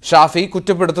ഷാഫി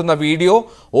കുറ്റപ്പെടുത്തുന്ന വീഡിയോ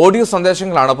ഓഡിയോ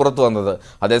സന്ദേശങ്ങളാണ് പുറത്തു വന്നത്.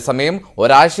 അതേസമയം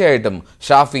ഒരാഴ്ചയായിട്ടും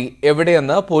ഷാഫി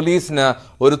എവിടെയെന്ന് പോലീസിന്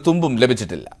ഒരു തുമ്പും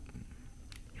ലഭിച്ചിട്ടില്ല.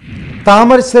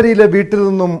 താമരശ്ശേരിയിലെ വീട്ടിൽ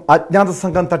നിന്നും അജ്ഞാത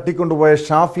സംഘം തട്ടിക്കൊണ്ടുപോയ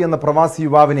ഷാഫി എന്ന പ്രവാസി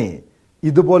യുവാവിനെ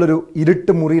ഇതുപോലൊരു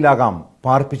ഇരുട്ട് മുറിയിലാകാം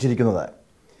പാർപ്പിച്ചിരിക്കുന്നത്.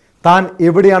 താൻ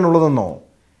എവിടെയാണുള്ളതെന്നോ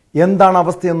എന്താണ്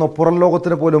അവസ്ഥയെന്നോ പുറം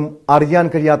ലോകത്തിന് പോലും അറിയാൻ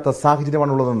കഴിയാത്ത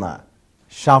സാഹചര്യമാണുള്ളതെന്ന്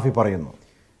ഷാഫി പറയുന്നു.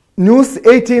 ന്യൂസ്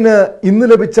 18 ഇന്ന്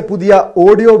ലഭിച്ച പുതിയ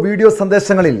ഓഡിയോ വീഡിയോ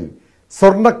സന്ദേശങ്ങളിൽ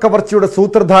സ്വർണ്ണക്കവർച്ചയുടെ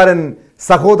സൂത്രധാരൻ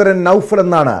സഹോദരൻ നൌഫൽ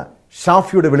എന്നാണ്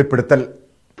ഷാഫിയുടെ വെളിപ്പെടുത്തൽ.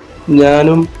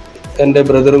 ഞാനും എൻ്റെ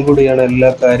ബ്രദറും കൂടിയാണ് എല്ലാ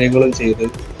കാര്യങ്ങളും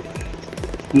ചെയ്തത്.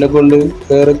 എന്നെ കൊണ്ട്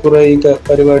ഏറെക്കുറെ ഈ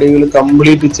പരിപാടികൾ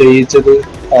കംപ്ലീറ്റ് ചെയ്യിച്ചത്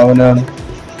അവനാണ്.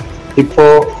 ഇപ്പോ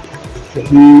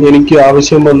എനിക്ക്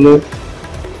ആവശ്യം വന്ന്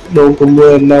നോക്കുമ്പോൾ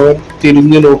എന്നെ അവൻ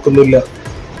തിരിഞ്ഞു നോക്കുന്നില്ല.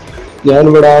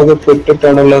 ഞാനിവിടെ ആകെ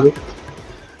പെട്ടിട്ടാണുള്ളത്.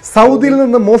 സൗദിയിൽ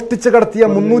നിന്ന് മോഷ്ടിച്ചു കടത്തിയ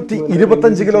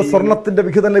 325 കിലോ സ്വർണത്തിന്റെ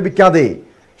വിഹിതം ലഭിക്കാതെ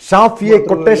ഷാഫിയെ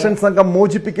കൊട്ടേഷൻ സംഘം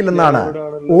മോചിപ്പിക്കില്ലെന്നാണ്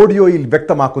ഓഡിയോയിൽ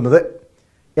വ്യക്തമാക്കുന്നത്.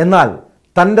 എന്നാൽ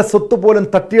തന്റെ സ്വത്ത് പോലും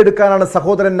തട്ടിയെടുക്കാനാണ്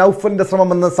സഹോദരൻ നൌഫലിന്റെ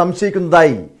ശ്രമമെന്ന്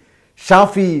സംശയിക്കുന്നതായി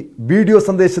ഷാഫി വീഡിയോ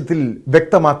സന്ദേശത്തിൽ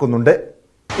വ്യക്തമാക്കുന്നുണ്ട്.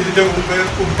 ഇതിന്റെ മുമ്പ്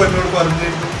ഉപ്പനോട് പറഞ്ഞ്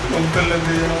നൌഫൽ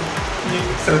എന്ത് ചെയ്യണം, നീ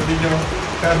ശ്രദ്ധിക്കണം,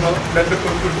 കാരണം 2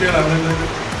 പെൺകുട്ടികളാണുള്ളത്.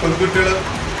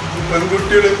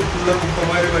 പെൺകുട്ടികൾ ഉള്ള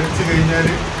ഉപ്പമാര് മരിച്ചു കഴിഞ്ഞാൽ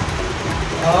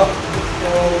ആ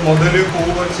മുതല്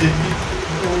പോവുക ശരി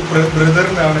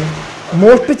ബ്രദറിനാണ്.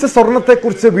 മോഷ്ടിച്ച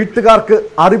സ്വർണത്തെക്കുറിച്ച് വീട്ടുകാർക്ക്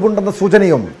അറിവുണ്ടെന്ന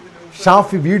സൂചനയും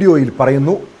ഷാഫി വീഡിയോയിൽ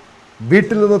പറയുന്നു.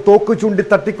 വീട്ടിൽ നിന്ന് തോക്ക് ചൂണ്ടി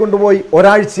തട്ടിക്കൊണ്ടുപോയി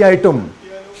ഒരാഴ്ചയായിട്ടും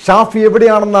ഷാഫി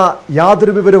എവിടെയാണെന്ന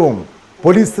യാതൊരു വിവരവും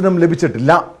പോലീസിനും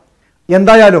ലഭിച്ചിട്ടില്ല.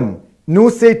 എന്തായാലും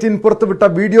ന്യൂസ് 18 പുറത്തുവിട്ട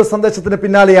വീഡിയോ സന്ദേശത്തിന്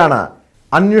പിന്നാലെയാണ്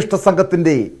അന്വേഷണ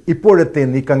സംഘത്തിന്റെ ഇപ്പോഴത്തെ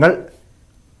നീക്കങ്ങൾ.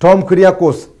 Tom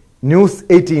Kuriakose, news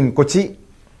 18 Kochi.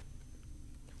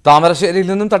 താമരശ്ശേരിയിൽ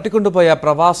നിന്നും തട്ടിക്കൊണ്ടുപോയ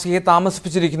പ്രവാസിയെ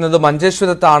താമസിപ്പിച്ചിരിക്കുന്നത്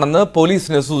മഞ്ചേശ്വരത്താണെന്ന്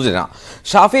പോലീസിന് സൂചന.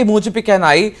 ഷാഫിയെ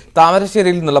മോചിപ്പിക്കാനായി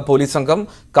താമരശ്ശേരിയിൽ നിന്നുള്ള പോലീസ് സംഘം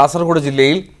കാസർഗോഡ്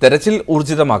ജില്ലയിൽ തെരച്ചിൽ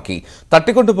ഊർജിതമാക്കി.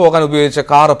 തട്ടിക്കൊണ്ടുപോകാൻ ഉപയോഗിച്ച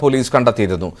കാർ പോലീസ്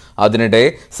കണ്ടെത്തിയിരുന്നു. അതിനിടെ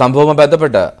സംഭവവുമായി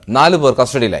ബന്ധപ്പെട്ട് 4 പേർ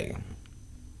കസ്റ്റഡിയിലായി.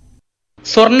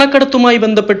 സ്വർണ്ണക്കടത്തുമായി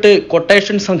ബന്ധപ്പെട്ട്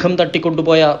കൊട്ടേഷൻ സംഘം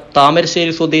തട്ടിക്കൊണ്ടുപോയ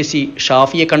താമരശ്ശേരി സ്വദേശി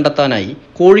ഷാഫിയെ കണ്ടെത്താനായി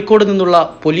കോഴിക്കോട് നിന്നുള്ള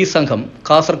പോലീസ് സംഘം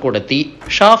കാസർഗോഡെത്തി.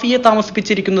 ഷാഫിയെ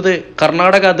താമസിപ്പിച്ചിരിക്കുന്നത്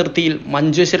കർണാടക അതിർത്തിയിൽ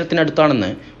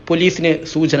മഞ്ചേശ്വരത്തിനടുത്താണെന്ന് പോലീസിന്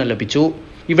സൂചന ലഭിച്ചു.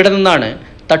 ഇവിടെ നിന്നാണ്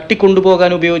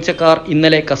തട്ടിക്കൊണ്ടുപോകാൻ ഉപയോഗിച്ച കാർ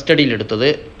ഇന്നലെ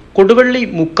കസ്റ്റഡിയിലെടുത്തത്. കൊടുവള്ളി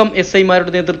മുക്കം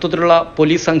SI-മാരുടെ നേതൃത്വത്തിലുള്ള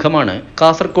പോലീസ് സംഘമാണ്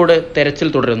കാസർഗോഡ് തെരച്ചിൽ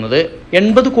തുടരുന്നത്.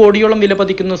 80 കോടിയോളം വില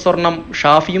പതിക്കുന്ന സ്വർണം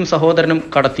ഷാഫിയും സഹോദരനും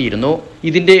കടത്തിയിരുന്നു.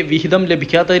 ഇതിന്റെ വിഹിതം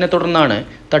ലഭിക്കാത്തതിനെ തുടർന്നാണ്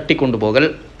തട്ടിക്കൊണ്ടുപോകൽ.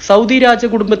 സൗദി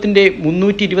രാജകുടുംബത്തിന്റെ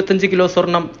 325 കിലോ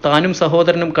സ്വർണം താനും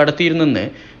സഹോദരനും കടത്തിയിരുന്നെന്ന്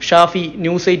ഷാഫി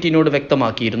ന്യൂസ് 18നോട്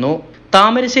വ്യക്തമാക്കിയിരുന്നു.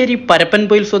 താമരശ്ശേരി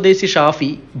പരപ്പൻപൊയിൽ സ്വദേശി ഷാഫി,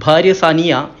 ഭാര്യ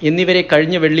സനിയ എന്നിവരെ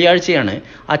കഴിഞ്ഞ വെള്ളിയാഴ്ചയാണ്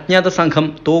അജ്ഞാത സംഘം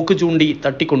തോക്ക് ചൂണ്ടി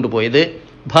തട്ടിക്കൊണ്ടുപോയത്.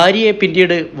 ഭാര്യയെ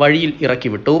പിന്നീട് വഴിയിൽ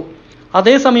ഇറക്കിവിട്ടു.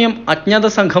 അതേസമയം അജ്ഞാത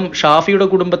സംഘം ഷാഫിയുടെ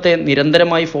കുടുംബത്തെ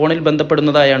നിരന്തരമായി ഫോണിൽ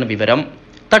ബന്ധപ്പെടുന്നതായാണ് വിവരം.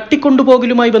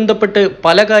 തട്ടിക്കൊണ്ടുപോകലുമായി ബന്ധപ്പെട്ട്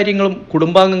പല കാര്യങ്ങളും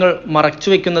കുടുംബാംഗങ്ങൾ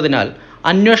മറച്ചുവെക്കുന്നതിനാൽ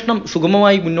അന്വേഷണം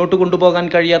സുഗമമായി മുന്നോട്ട് കൊണ്ടുപോകാൻ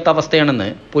കഴിയാത്ത അവസ്ഥയാണെന്ന്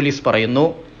പോലീസ് പറയുന്നു.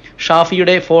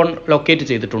 ഷാഫിയുടെ ഫോൺ ലൊക്കേറ്റ്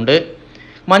ചെയ്തിട്ടുണ്ട്.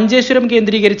 മഞ്ചേശ്വരം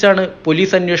കേന്ദ്രീകരിച്ചാണ്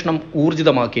പോലീസ് അന്വേഷണം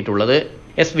ഊർജിതമാക്കിയിട്ടുള്ളത്.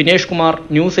 S Vinesh Kumar,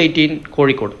 news 18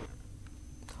 Kozhikode.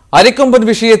 അരിക്കൊമ്പൻ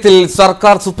വിഷയത്തിൽ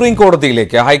സർക്കാർ സുപ്രീം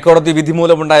കോടതിയിലേക്ക്. ഹൈക്കോടതി വിധി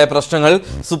മൂലമുണ്ടായ പ്രശ്നങ്ങൾ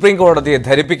സുപ്രീം കോടതിയെ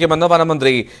ധരിപ്പിക്കുമെന്ന്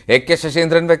വനമന്ത്രി AK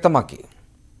ശശീന്ദ്രൻ വ്യക്തമാക്കി.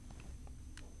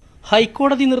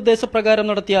 ഹൈക്കോടതി നിർദ്ദേശപ്രകാരം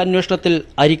നടത്തിയ അന്വേഷണത്തിൽ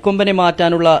അരിക്കൊമ്പനെ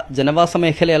മാറ്റാനുള്ള ജനവാസ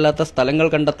മേഖലയല്ലാത്ത സ്ഥലങ്ങൾ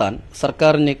കണ്ടെത്താൻ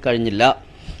സർക്കാരിന് കഴിഞ്ഞില്ല.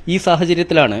 ഈ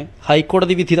സാഹചര്യത്തിലാണ്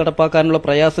ഹൈക്കോടതി വിധി നടപ്പാക്കാനുള്ള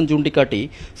പ്രയാസം ചൂണ്ടിക്കാട്ടി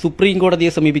സുപ്രീം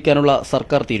കോടതിയെ സമീപിക്കാനുള്ള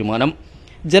സർക്കാർ തീരുമാനം.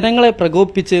 ജനങ്ങളെ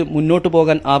പ്രകോപിപ്പിച്ച് മുന്നോട്ടു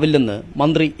പോകാൻ ആവില്ലെന്ന്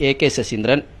മന്ത്രി AK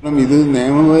ശശീന്ദ്രൻ. ഇത്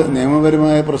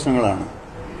നിയമപരമായ പ്രശ്നങ്ങളാണ്.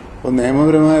 അപ്പോൾ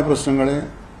നിയമപരമായ പ്രശ്നങ്ങളെ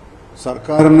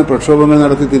സർക്കാരിന് പ്രക്ഷോഭങ്ങൾ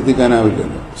നടത്തി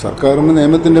തിരുത്തിക്കാനാവില്ലല്ലോ. സർക്കാരിന്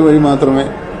നിയമത്തിൻ്റെ വഴി മാത്രമേ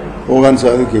പോകാൻ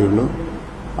സാധിക്കുകയുള്ളൂ.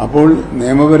 അപ്പോൾ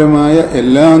നിയമപരമായ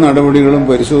എല്ലാ നടപടികളും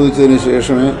പരിശോധിച്ചതിന്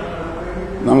ശേഷമേ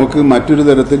നമുക്ക് മറ്റൊരു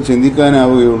തരത്തിൽ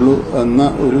ചിന്തിക്കാനാവുകയുള്ളൂ എന്ന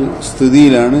ഒരു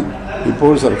സ്ഥിതിയിലാണ്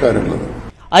ഇപ്പോൾ സർക്കാരുള്ളത്.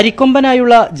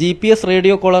 അരിക്കൊമ്പനായുള്ള GPS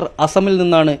റേഡിയോ കോളർ അസമിൽ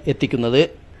നിന്നാണ് എത്തിക്കുന്നത്.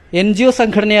 NGO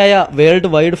സംഘടനയായ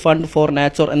world wide fund four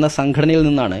nature എന്ന സംഘടനയിൽ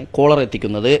നിന്നാണ് കോളർ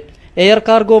എത്തിക്കുന്നത്. എയർ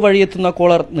കാർഗോ വഴിയെത്തുന്ന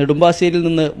കോളർ നെടുമ്പാശ്ശേരിയിൽ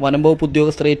നിന്ന് വനംവകുപ്പ്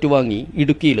ഉദ്യോഗസ്ഥർ ഏറ്റുവാങ്ങി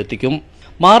ഇടുക്കിയിലെത്തിക്കും.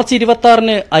 മാർച്ച്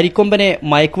 26-ന് അരിക്കൊമ്പനെ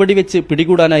മയക്കുവെടി വെച്ച്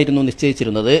പിടികൂടാനായിരുന്നു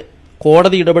നിശ്ചയിച്ചിരുന്നത്.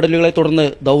 കോടതി ഇടപെടലുകളെ തുടർന്ന്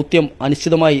ദൗത്യം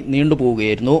അനിശ്ചിതമായി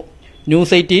നീണ്ടുപോവുകയായിരുന്നു.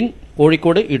 ന്യൂസ് 18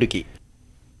 കോഴിക്കോട്, ഇടുക്കി.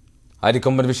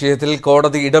 അരിക്കൊമ്പൻ വിഷയത്തിൽ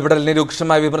കോടതി ഇടപെടലിനെ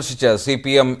രൂക്ഷമായി വിമർശിച്ച്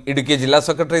CPM ഇടുക്കി ജില്ലാ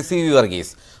സെക്രട്ടറി CV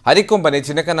വർഗീസ്. അരിക്കൊമ്പനെ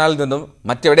ചിന്നക്കനാലിൽ നിന്നും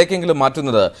മറ്റെവിടേക്കെങ്കിലും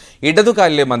മാറ്റുന്നത്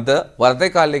ഇടതുകാലിലെ മന്ത്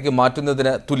വലത്തേക്കാലിലേക്ക്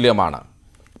മാറ്റുന്നതിന് തുല്യമാണ്.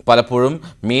 പലപ്പോഴും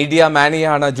മീഡിയ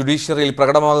മാനിയാണ് ജുഡീഷ്യറിയിൽ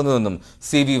പ്രകടമാകുന്നതെന്നും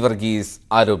CV വർഗീസ്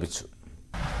ആരോപിച്ചു.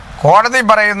 കോടതി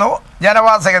പറയുന്നു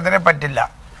ജനവാസകത്തിന് പറ്റില്ല,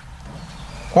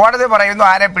 കോടതി പറയുന്നു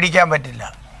ആരെ പിടിക്കാൻ പറ്റില്ല.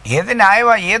 ഏത്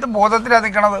ന്യായമാണ്, ഏത് ബോധത്തിലാണ്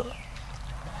നിൽക്കണത്?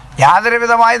 യാതൊരു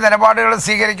വിധമായ നിലപാടുകൾ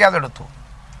സ്വീകരിക്കാതെടുത്തു.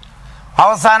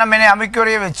 അവസാനം പിന്നെ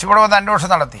അമിക്കൊറിയെ വെച്ച് ഇവിടെ വന്ന്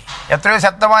അന്വേഷണം നടത്തി. എത്രയോ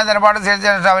ശക്തമായ നിലപാട്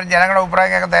സ്വീകരിച്ച അവർ ജനങ്ങളുടെ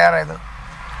അഭിപ്രായം കേൾക്കാൻ തയ്യാറായത്.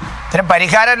 ഇതിന്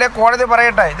പരിഹാരമല്ലേ കോടതി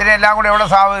പറയട്ടെ, ഇതിനെല്ലാം കൂടി എവിടെ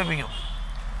സാവധിപ്പിക്കും?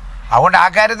 അതുകൊണ്ട് ആ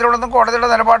കാര്യത്തിലൂടെയൊന്നും കോടതിയുടെ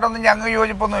നിലപാടൊന്നും ഞങ്ങൾക്ക്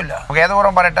യോജിപ്പൊന്നുമില്ല.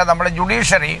 ഏതുപുറം പറയട്ടെ, നമ്മുടെ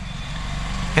ജുഡീഷ്യറി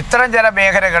ഇത്തരം ചില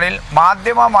മേഖലകളിൽ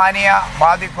മാധ്യമമാനിയ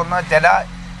ബാധിക്കുന്ന ചില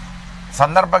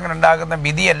സന്ദർഭങ്ങളുണ്ടാകുന്ന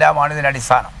വിധിയെല്ലാമാണ്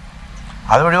ഇതിനടിസ്ഥാനം.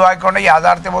 അത് ഒഴിവാക്കിക്കൊണ്ട്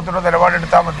യാഥാർത്ഥ്യബോധത്തോടെ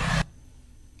നിലപാടെടുത്താൽ മതി.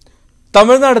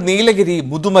 തമിഴ്നാട് നീലഗിരി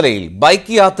മുതുമലയിൽ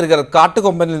ബൈക്ക് യാത്രികർ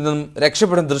കാട്ടുകൊമ്പനിൽ നിന്നും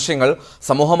രക്ഷപ്പെടുന്ന ദൃശ്യങ്ങൾ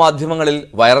സമൂഹമാധ്യമങ്ങളിൽ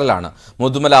വൈറലാണ്.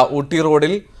 മുതുമല ഊട്ടി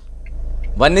റോഡിൽ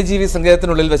വന്യജീവി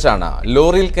സങ്കേതത്തിനുള്ളിൽ വെച്ചാണ്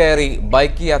ലോറിയിൽ കയറി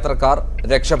ബൈക്ക് യാത്രക്കാർ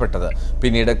രക്ഷപ്പെട്ടത്.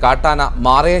 പിന്നീട് കാട്ടാന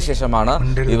മാറിയ ശേഷമാണ്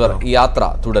ഇവർ യാത്ര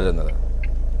തുടരുന്നത്.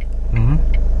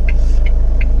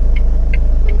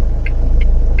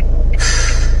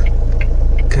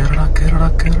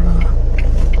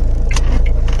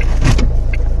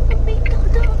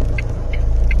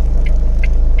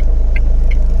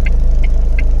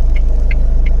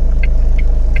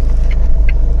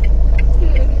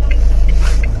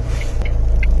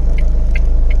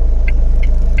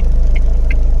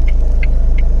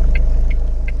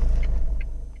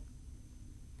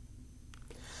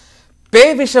 പേ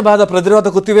വിഷബാധ പ്രതിരോധ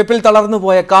കുത്തിവയ്പിൽ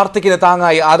തളർന്നുപോയ കാർത്തിക്കിന്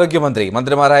താങ്ങായി ആരോഗ്യമന്ത്രി.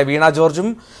 മന്ത്രിമാരായ വീണ ജോർജും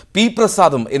P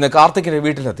പ്രസാദും ഇന്ന് കാർത്തിക്കിന്റെ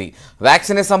വീട്ടിലെത്തി.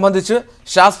 വാക്സിനെ സംബന്ധിച്ച്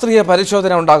ശാസ്ത്രീയ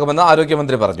പരിശോധന ഉണ്ടാകുമെന്ന്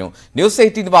ആരോഗ്യമന്ത്രി പറഞ്ഞു. ന്യൂസ്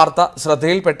 18 വാർത്ത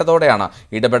ശ്രദ്ധയിൽപ്പെട്ടതോടെയാണ്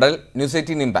ഇടപെടൽ. News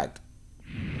 18 impact.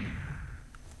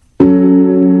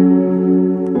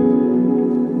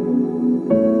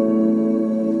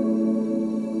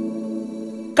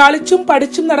 കളിച്ചും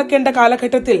പഠിച്ചും നടക്കേണ്ട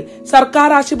കാലഘട്ടത്തിൽ സർക്കാർ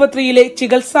ആശുപത്രിയിലെ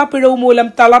ചികിത്സാ പിഴവ് മൂലം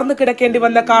തളർന്നു കിടക്കേണ്ടി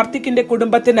വന്ന കാർത്തിക്കിന്റെ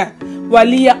കുടുംബത്തിന്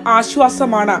വലിയ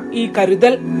ആശ്വാസമാണ് ഈ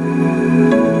കരുതൽ.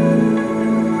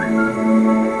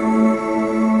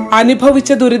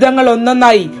 അനുഭവിച്ച ദുരിതങ്ങൾ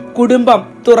ഒന്നൊന്നായി കുടുംബം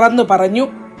തുറന്നു പറഞ്ഞു.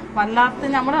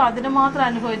 വല്ലാത്ത നമ്മൾ അതിന് മാത്രം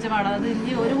അനുഭവിച്ച പാടാണ്. അത്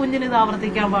ഇനി ഒരു കുഞ്ഞിന് ഇത്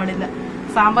ആവർത്തിക്കാൻ പാടില്ല.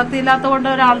 സാമ്പത്തികം ഇല്ലാത്തതുകൊണ്ട്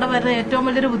ഒരാളുടെ വരുന്ന ഏറ്റവും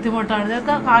വലിയൊരു ബുദ്ധിമുട്ടാണ്.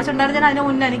 ഇതൊക്കെ കാശുണ്ടായിരുന്ന അതിന്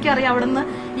മുന്നേ എനിക്കറിയാം അവിടുന്ന്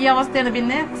ഈ അവസ്ഥയാണ്.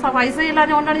 പിന്നെ പൈസ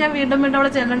ഇല്ലാഞ്ഞുകൊണ്ടാണ് ഞാൻ വീണ്ടും അവിടെ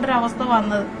ചെല്ലേണ്ട ഒരു അവസ്ഥ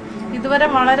വന്നത്. ഇതുവരെ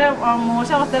വളരെ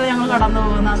മോശം അവസ്ഥയിൽ ഞങ്ങൾ കടന്നു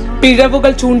പോകുന്നത്.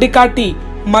 പിഴവുകൾ ചൂണ്ടിക്കാട്ടി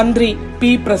മന്ത്രി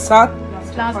P Prasad.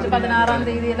 Last 16-ാം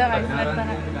തീയതിയിലെ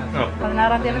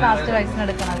last vaccine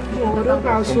എടുക്കണം. ഓരോ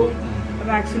പ്രാവശ്യവും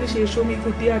വാക്സിന് ശേഷവും ഈ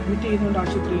കുട്ടിയെ അഡ്മിറ്റ് ചെയ്യുന്നുണ്ട്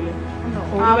ആശുപത്രിയിൽ.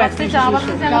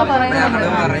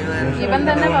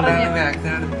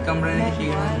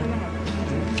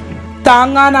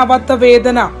 താങ്ങാനാവാത്ത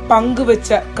വേദന പങ്കുവെച്ച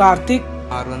കാർത്തിക്.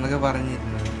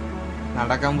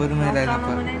 നടക്കാൻ പോലും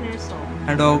മേലായിരുന്നു.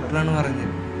 ഡോക്ടറാണ്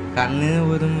പറഞ്ഞത്. കണ്ണിന്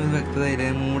പോലും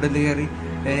വ്യക്തതയില്ല. മൂടല്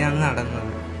കയറിയാണ് നടന്നത്.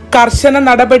 കർശന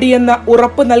നടപടിയെന്ന്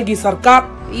ഉറപ്പ് നൽകി സർക്കാർ.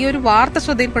 ഈ ഒരു വാർത്ത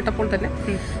ശ്രദ്ധയിൽപ്പെട്ടപ്പോൾ തന്നെ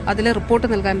അതിൽ റിപ്പോർട്ട്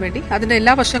നൽകാൻ വേണ്ടി അതിന്റെ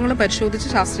എല്ലാ വശങ്ങളും പരിശോധിച്ച്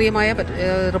ശാസ്ത്രീയമായ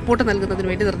റിപ്പോർട്ട് നൽകുന്നതിന്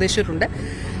വേണ്ടി നിർദ്ദേശിച്ചിട്ടുണ്ട്.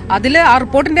 അതിൽ ആ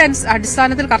റിപ്പോർട്ടിന്റെ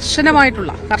അടിസ്ഥാനത്തിൽ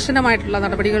കർശനമായിട്ടുള്ള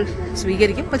നടപടികൾ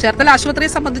സ്വീകരിക്കും. ഇപ്പൊ ചേർത്തല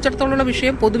ആശുപത്രിയെ സംബന്ധിച്ചിടത്തോളം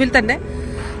വിഷയം പൊതുവിൽ തന്നെ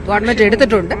ഗവൺമെന്റ്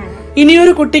എടുത്തിട്ടുണ്ട്.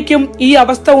 ഇനിയൊരു കുട്ടിക്കും ഈ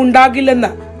അവസ്ഥ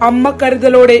ഉണ്ടാകില്ലെന്ന് അമ്മ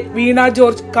കരുതലോടെ വീണ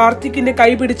ജോർജ് കാർത്തിക്കിന്റെ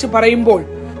കൈപിടിച്ച് പറയുമ്പോൾ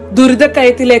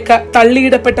ദുരിതക്കയത്തിലേക്ക്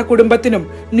തള്ളിയിടപ്പെട്ട കുടുംബത്തിനും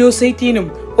ന്യൂസ് 18-നും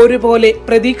ഒരുപോലെ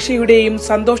പ്രതീക്ഷയുടെയും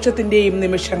സന്തോഷത്തിന്റെയും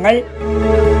നിമിഷങ്ങൾ.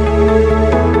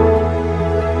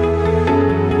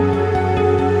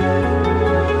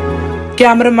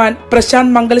 ക്യാമറമാൻ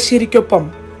പ്രശാന്ത് മംഗലശ്ശേരിക്കൊപ്പം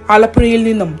ആലപ്പുഴയിൽ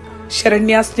നിന്നും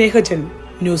ശരണ്യ സ്നേഹജൻ,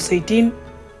 ന്യൂസ് 18.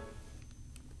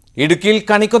 ഇടുക്കിയിൽ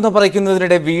കണിക്കൊന്ന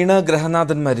പറിക്കുന്നതിനിടെ വീണ്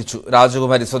ഗ്രഹനാഥൻ മരിച്ചു.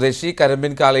 രാജകുമാരി സ്വദേശി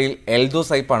കരമ്പിൻകാലയിൽ എൽദോ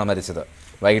സൈപ്പാണ് മരിച്ചത്.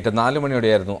 വൈകിട്ട് 4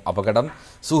 മണിയോടെയായിരുന്നു അപകടം.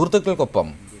 സുഹൃത്തുക്കൾക്കൊപ്പം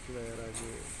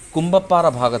കുമ്പപ്പാറ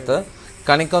ഭാഗത്ത്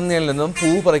കണിക്കൊന്നയിൽ നിന്നും പൂ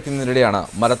പറിക്കുന്നതിനിടെയാണ്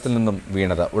മരത്തിൽ നിന്നും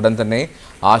വീണത്. ഉടൻ തന്നെ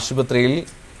ആശുപത്രിയിൽ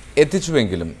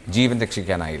എത്തിച്ചുവെങ്കിലും ജീവൻ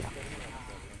രക്ഷിക്കാനായില്ല.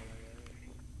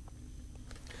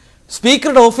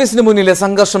 സ്പീക്കറുടെ ഓഫീസിന് മുന്നിലെ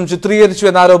സംഘർഷം ചിത്രീകരിച്ചു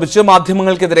എന്നാരോപിച്ച്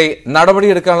മാധ്യമങ്ങൾക്കെതിരെ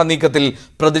നടപടിയെടുക്കാനുള്ള നീക്കത്തിൽ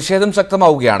പ്രതിഷേധം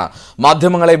ശക്തമാവുകയാണ്.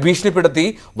 മാധ്യമങ്ങളെ ഭീഷണിപ്പെടുത്തി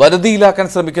വരുതിയിലാക്കാൻ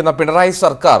ശ്രമിക്കുന്ന പിണറായി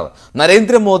സർക്കാർ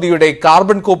നരേന്ദ്രമോദിയുടെ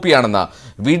കാർബൺ കോപ്പിയാണെന്ന്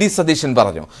വി.ഡി. സതീശൻ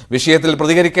പറഞ്ഞു. വിഷയത്തിൽ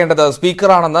പ്രതികരിക്കേണ്ടത്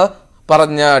സ്പീക്കറാണെന്ന്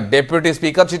പറഞ്ഞ ഡെപ്യൂട്ടി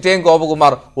സ്പീക്കർ ചിറ്റയം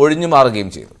ഗോപകുമാർ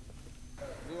ഒഴിഞ്ഞുമാറുകയും ചെയ്തു.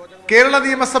 കേരള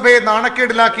നിയമസഭയെ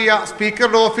നാണക്കേടിലാക്കിയ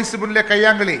സ്പീക്കറുടെ ഓഫീസിന് മുന്നിലെ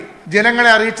കയ്യാങ്കളി ജനങ്ങളെ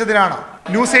അറിയിച്ചതിനാണ്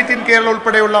ന്യൂസ് 18 കേരള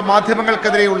ഉൾപ്പെടെയുള്ള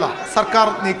മാധ്യമങ്ങൾക്കെതിരെയുള്ള സർക്കാർ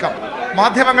നീക്കം.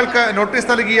 മാധ്യമങ്ങൾക്ക് നോട്ടീസ്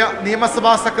നൽകിയ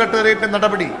നിയമസഭാ സെക്രട്ടേറിയറ്റിന്റെ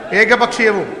നടപടി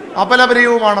ഏകപക്ഷീയവും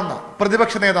അപലപനീയവുമാണെന്ന്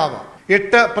പ്രതിപക്ഷ നേതാവ്.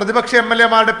 8 പ്രതിപക്ഷ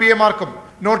എംഎൽഎമാരുടെ പിഎമാർക്കും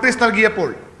നോട്ടീസ് നൽകിയപ്പോൾ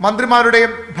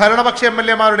മന്ത്രിമാരുടെയും ഭരണപക്ഷ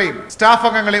എംഎൽഎമാരുടെയും സ്റ്റാഫ്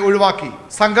അംഗങ്ങളെ ഒഴിവാക്കി.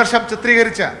 സംഘർഷം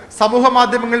ചിത്രീകരിച്ച് സമൂഹ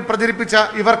മാധ്യമങ്ങളിൽ പ്രചരിപ്പിച്ച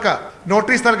ഇവർക്ക്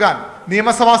നോട്ടീസ് നൽകാൻ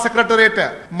നിയമസഭാ സെക്രട്ടേറിയറ്റ്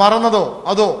മറന്നതോ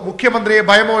അതോ മുഖ്യമന്ത്രിയെ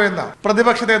ഭയമോ എന്ന്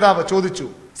പ്രതിപക്ഷ നേതാവ് ചോദിച്ചു.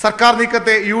 സർക്കാർ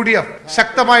നീക്കത്തെ UDF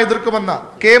ശക്തമായി എതിർക്കുമെന്ന്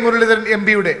കെ മുരളീധരൻ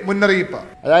എംപിയുടെ മുന്നറിയിപ്പ്.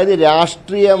 അതായത്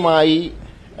രാഷ്ട്രീയമായി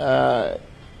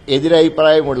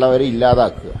എതിരഭിപ്രായമുള്ളവരെ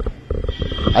ഇല്ലാതാക്കുക,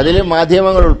 അതിൽ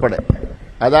മാധ്യമങ്ങൾ ഉൾപ്പെടെ.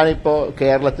 അതാണിപ്പോൾ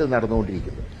കേരളത്തിൽ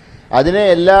നടന്നുകൊണ്ടിരിക്കുന്നത്. അതിനെ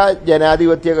എല്ലാ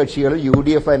ജനാധിപത്യ കക്ഷികളും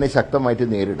UDF അതിനെ ശക്തമായിട്ട്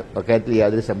നേരിടും. അക്കാര്യത്തിൽ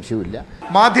യാതൊരു സംശയവുമില്ല.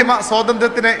 മാധ്യമ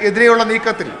സ്വാതന്ത്ര്യത്തിന് എതിരെയുള്ള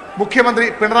നീക്കത്തിൽ മുഖ്യമന്ത്രി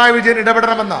പിണറായി വിജയൻ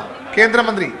ഇടപെടണമെന്ന്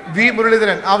കേന്ദ്രമന്ത്രി വി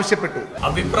മുരളീധരൻ ആവശ്യപ്പെട്ടു.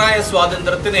 അഭിപ്രായ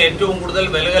സ്വാതന്ത്ര്യത്തിന് ഏറ്റവും കൂടുതൽ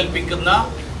വില കൽപ്പിക്കുന്ന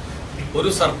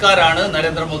ഒരു സർക്കാരാണ്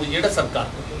നരേന്ദ്രമോദിജിയുടെ സർക്കാർ.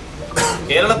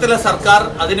 കേരളത്തിലെ സർക്കാർ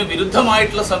അതിന്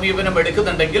വിരുദ്ധമായിട്ടുള്ള സമീപനം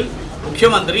എടുക്കുന്നുണ്ടെങ്കിൽ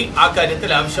മുഖ്യമന്ത്രി ആ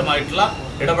കാര്യത്തിൽ ആവശ്യമായിട്ടുള്ള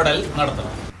ഇടപെടൽ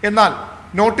നടത്തണം. എന്നാൽ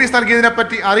നോട്ടീസ്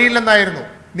നൽകിയതിനെപ്പറ്റി അറിയില്ലെന്നായിരുന്നു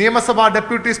നിയമസഭാ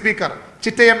ഡെപ്യൂട്ടി സ്പീക്കർ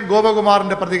ചിറ്റയം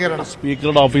ഗോപകുമാറിന്റെ പ്രതികരണം.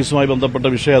 സ്പീക്കറുടെ ഓഫീസുമായി ബന്ധപ്പെട്ട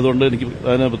വിഷയം അതുകൊണ്ട് എനിക്ക്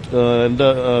എന്റെ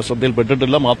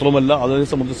ശ്രദ്ധയിൽപ്പെട്ടിട്ടില്ല. മാത്രമല്ല അതിനെ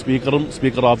സംബന്ധിച്ച് സ്പീക്കറും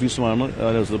സ്പീക്കർ ഓഫീസുമാണ്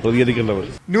പ്രതികരിക്കേണ്ടത്.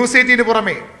 ന്യൂസ് 18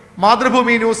 പുറമെ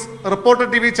മാതൃഭൂമി ന്യൂസ്, റിപ്പോർട്ടർ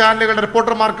TV ചാനലുകളുടെ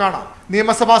റിപ്പോർട്ടർമാർക്കാണ്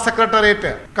നിയമസഭാ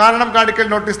സെക്രട്ടേറിയറ്റ് കാരണം കാണിക്കൽ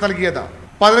നോട്ടീസ് നൽകിയത്.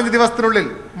 15 ദിവസത്തിനുള്ളിൽ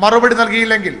മറുപടി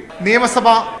നൽകിയില്ലെങ്കിൽ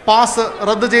നിയമസഭാ പാസ്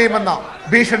റദ്ദു ചെയ്യുമെന്ന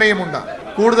ഭീഷണിയുമുണ്ട്.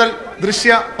 കൂടുതൽ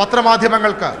ദൃശ്യ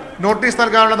പത്രമാധ്യമങ്ങൾക്ക് നോട്ടീസ്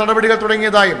നൽകാനുള്ള നടപടികൾ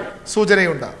തുടങ്ങിയതായും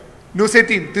സൂചനയുണ്ട്. News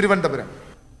 18 Thiruvananthapuram.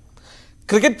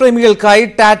 Cricket പ്രേമികൾക്കായി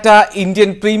Tata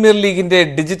Indian premier ലീഗിന്റെ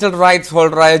ഡിജിറ്റൽ റൈറ്റ്സ്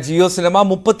ഹോൾഡറായ ജിയോ സിനിമ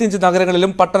 35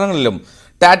 നഗരങ്ങളിലും പട്ടണങ്ങളിലും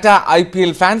ടാറ്റ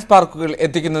IPL ഫാൻസ് പാർക്കുകൾ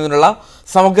എത്തിക്കുന്നതിനുള്ള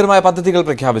സമഗ്രമായ പദ്ധതികൾ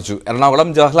പ്രഖ്യാപിച്ചു. എറണാകുളം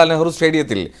ജവഹർലാൽ നെഹ്റു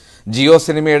സ്റ്റേഡിയത്തിൽ ജിയോ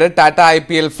സിനിമയുടെ Tata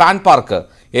IPL fan park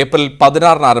April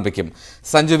 16 ആരംഭിക്കും.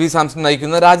 സഞ്ജു വി സാംസൺ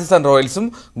നയിക്കുന്ന രാജസ്ഥാൻ റോയൽസും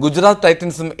ഗുജറാത്ത്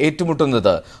ടൈറ്റൻസും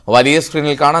ഏറ്റുമുട്ടുന്നത് വലിയ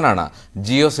സ്ക്രീനിൽ കാണാനാണ്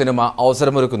Jio cinema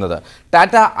അവസരമൊരുക്കുന്നത്.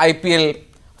 Tata IPL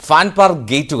fan park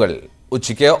ഗേറ്റുകൾ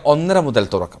ഉച്ചയ്ക്ക് 1:30 മുതൽ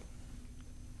തുറക്കും.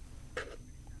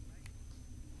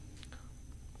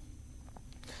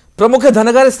 പ്രമുഖ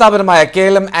ധനകാര്യ സ്ഥാപനമായ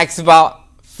KLM ആക്സിവ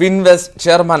ഫിൻവെസ്റ്റ്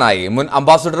ചെയർമാനായി മുൻ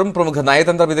അംബാസഡറും പ്രമുഖ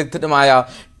നയതന്ത്ര വിദഗ്ധനുമായ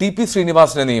TP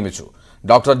ശ്രീനിവാസനെ നിയമിച്ചു.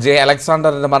 Doctor J.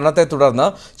 അലക്സാണ്ടറിന്റെ മരണത്തെ തുടർന്ന്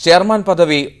ചെയർമാൻ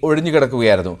പദവി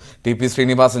ഒഴിഞ്ഞുകിടക്കുകയായിരുന്നു. TP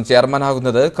ശ്രീനിവാസൻ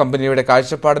ചെയർമാനാകുന്നത് കമ്പനിയുടെ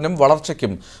കാഴ്ചപ്പാടിനും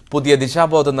വളർച്ചയ്ക്കും പുതിയ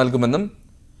ദിശാബോധം നൽകുമെന്നും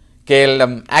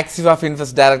KLM Axiva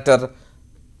Finvest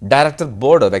director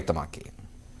board വ്യക്തമാക്കി.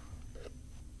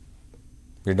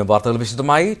 വീണ്ടും വാർത്തകൾ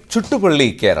വിശദമായി. ചുട്ടുപൊള്ളി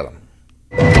കേരളം.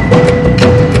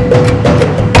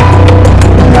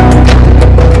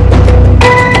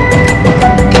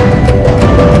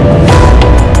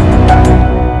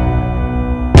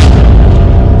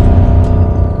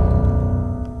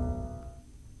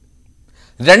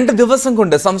 രണ്ട് ദിവസം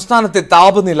കൊണ്ട് സംസ്ഥാനത്തെ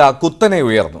താപനില കുത്തനെ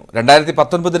ഉയർന്നു.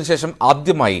 2019 ശേഷം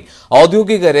ആദ്യമായി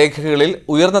ഔദ്യോഗിക രേഖകളിൽ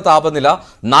ഉയർന്ന താപനില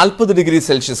 40 ഡിഗ്രി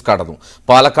സെൽഷ്യസ് കടന്നു.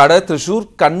 പാലക്കാട്, തൃശൂർ,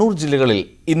 കണ്ണൂർ ജില്ലകളിൽ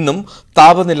ഇന്നും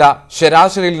താപനില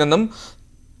ശരാശരിയിൽ നിന്നും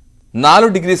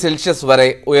 4 ഡിഗ്രി സെൽഷ്യസ് വരെ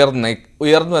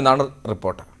ഉയർന്നു എന്നാണ്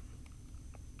റിപ്പോർട്ട്.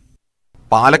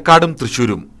 പാലക്കാടും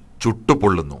തൃശൂരും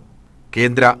ചുട്ടുപൊള്ളുന്നു.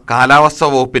 കേന്ദ്ര കാലാവസ്ഥാ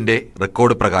വകുപ്പിന്റെ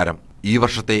റെക്കോർഡ് പ്രകാരം ഈ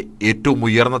വർഷത്തെ ഏറ്റവും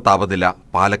ഉയർന്ന താപനില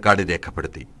പാലക്കാട്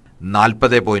രേഖപ്പെടുത്തി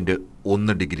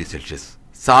 40.1 ഡിഗ്രി സെൽഷ്യസ്.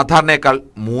 സാധാരണയേക്കാൾ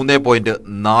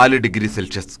 3.4 ഡിഗ്രി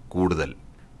സെൽഷ്യസ് കൂടുതൽ.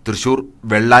 തൃശൂർ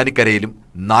വെള്ളാനിക്കരയിലും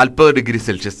 40 ഡിഗ്രി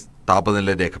സെൽഷ്യസ്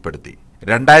താപനില രേഖപ്പെടുത്തി.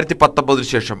 2019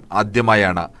 ശേഷം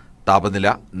ആദ്യമായാണ് താപനില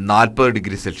 40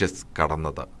 ഡിഗ്രി സെൽഷ്യസ്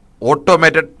കടന്നത്.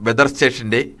 ഓട്ടോമേറ്റഡ് വെതർ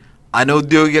സ്റ്റേഷന്റെ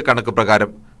അനൌദ്യോഗിക കണക്ക്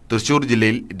പ്രകാരം തൃശൂർ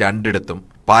ജില്ലയിൽ 2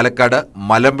 പാലക്കാട്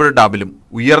മലമ്പുഴ ഡാമിലും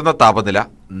ഉയർന്ന താപനില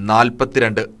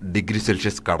 42 ഡിഗ്രി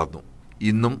സെൽഷ്യസ് കടന്നു.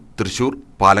 ഇന്നും തൃശൂർ,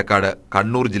 പാലക്കാട്,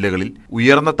 കണ്ണൂർ ജില്ലകളിൽ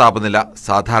ഉയർന്ന താപനില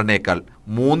സാധാരണയേക്കാൾ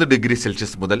 3 ഡിഗ്രി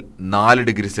സെൽഷ്യസ് മുതൽ 4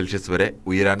 ഡിഗ്രി സെൽഷ്യസ് വരെ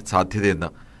ഉയരാൻ സാധ്യതയെന്ന്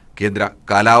കേന്ദ്ര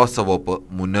കാലാവസ്ഥാ വകുപ്പ്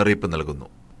മുന്നറിയിപ്പ് നൽകുന്നു.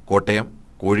 കോട്ടയം,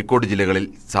 കോഴിക്കോട് ജില്ലകളിൽ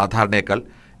സാധാരണയേക്കാൾ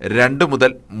 2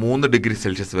 മുതൽ 3 ഡിഗ്രി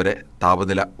സെൽഷ്യസ് വരെ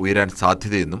താപനില ഉയരാൻ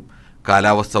സാധ്യതയെന്നും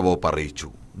കാലാവസ്ഥാ വകുപ്പ് അറിയിച്ചു.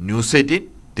 ന്യൂസ് 18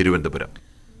 തിരുവനന്തപുരം.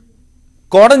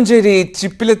 കോടഞ്ചേരി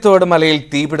ചിപ്പിലത്തോട് മലയിൽ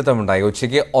തീപിടുത്തമുണ്ടായി.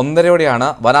 ഉച്ചയ്ക്ക് 1:30യോടെയാണ്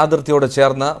വനാതിർത്തിയോട്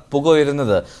ചേർന്ന് പുക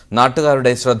ഉയരുന്നത്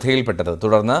നാട്ടുകാരുടെ ശ്രദ്ധയിൽപ്പെട്ടത്.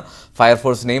 തുടർന്ന്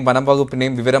ഫയർഫോഴ്സിനെയും വനം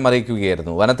വകുപ്പിനെയും വിവരം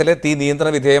അറിയിക്കുകയായിരുന്നു. വനത്തിലെ തീ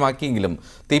നിയന്ത്രണ വിധേയമാക്കിയെങ്കിലും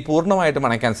തീ പൂർണ്ണമായിട്ടും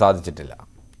അണയ്ക്കാൻ സാധിച്ചിട്ടില്ല.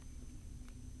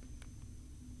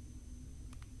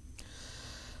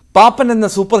 പാപ്പൻ എന്ന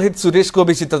സൂപ്പർ ഹിറ്റ് സുരേഷ്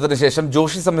ഗോപി ചിത്രത്തിന് ശേഷം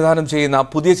ജോഷി സംവിധാനം ചെയ്യുന്ന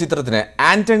പുതിയ ചിത്രത്തിന്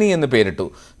ആന്റണി എന്ന് പേരിട്ടു.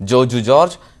 ജോജു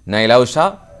ജോർജ്, നൈലൌഷ,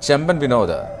 ചെമ്പൻ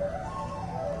വിനോദ്,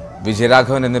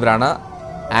 വിജയരാഘവൻ എന്നിവരാണ്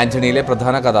ആന്റണിയിലെ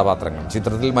പ്രധാന കഥാപാത്രങ്ങൾ.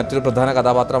 ചിത്രത്തിൽ മറ്റൊരു പ്രധാന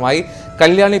കഥാപാത്രമായി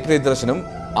കല്യാണി പ്രിയദർശനും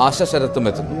ആശ ശരത്തും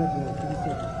എത്തുന്നു.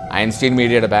 ഐൻസ്റ്റീൻ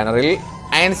മീഡിയയുടെ ബാനറിൽ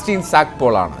ഐൻസ്റ്റീൻ സാക്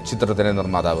പോളാണ് ചിത്രത്തിന്റെ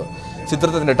നിർമ്മാതാവ്.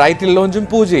 ചിത്രത്തിന്റെ ടൈറ്റിൽ ലോഞ്ചും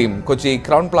പൂജയും കൊച്ചി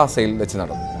ക്രൗൺ പ്ലാസയിൽ വെച്ച്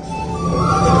നടന്നു.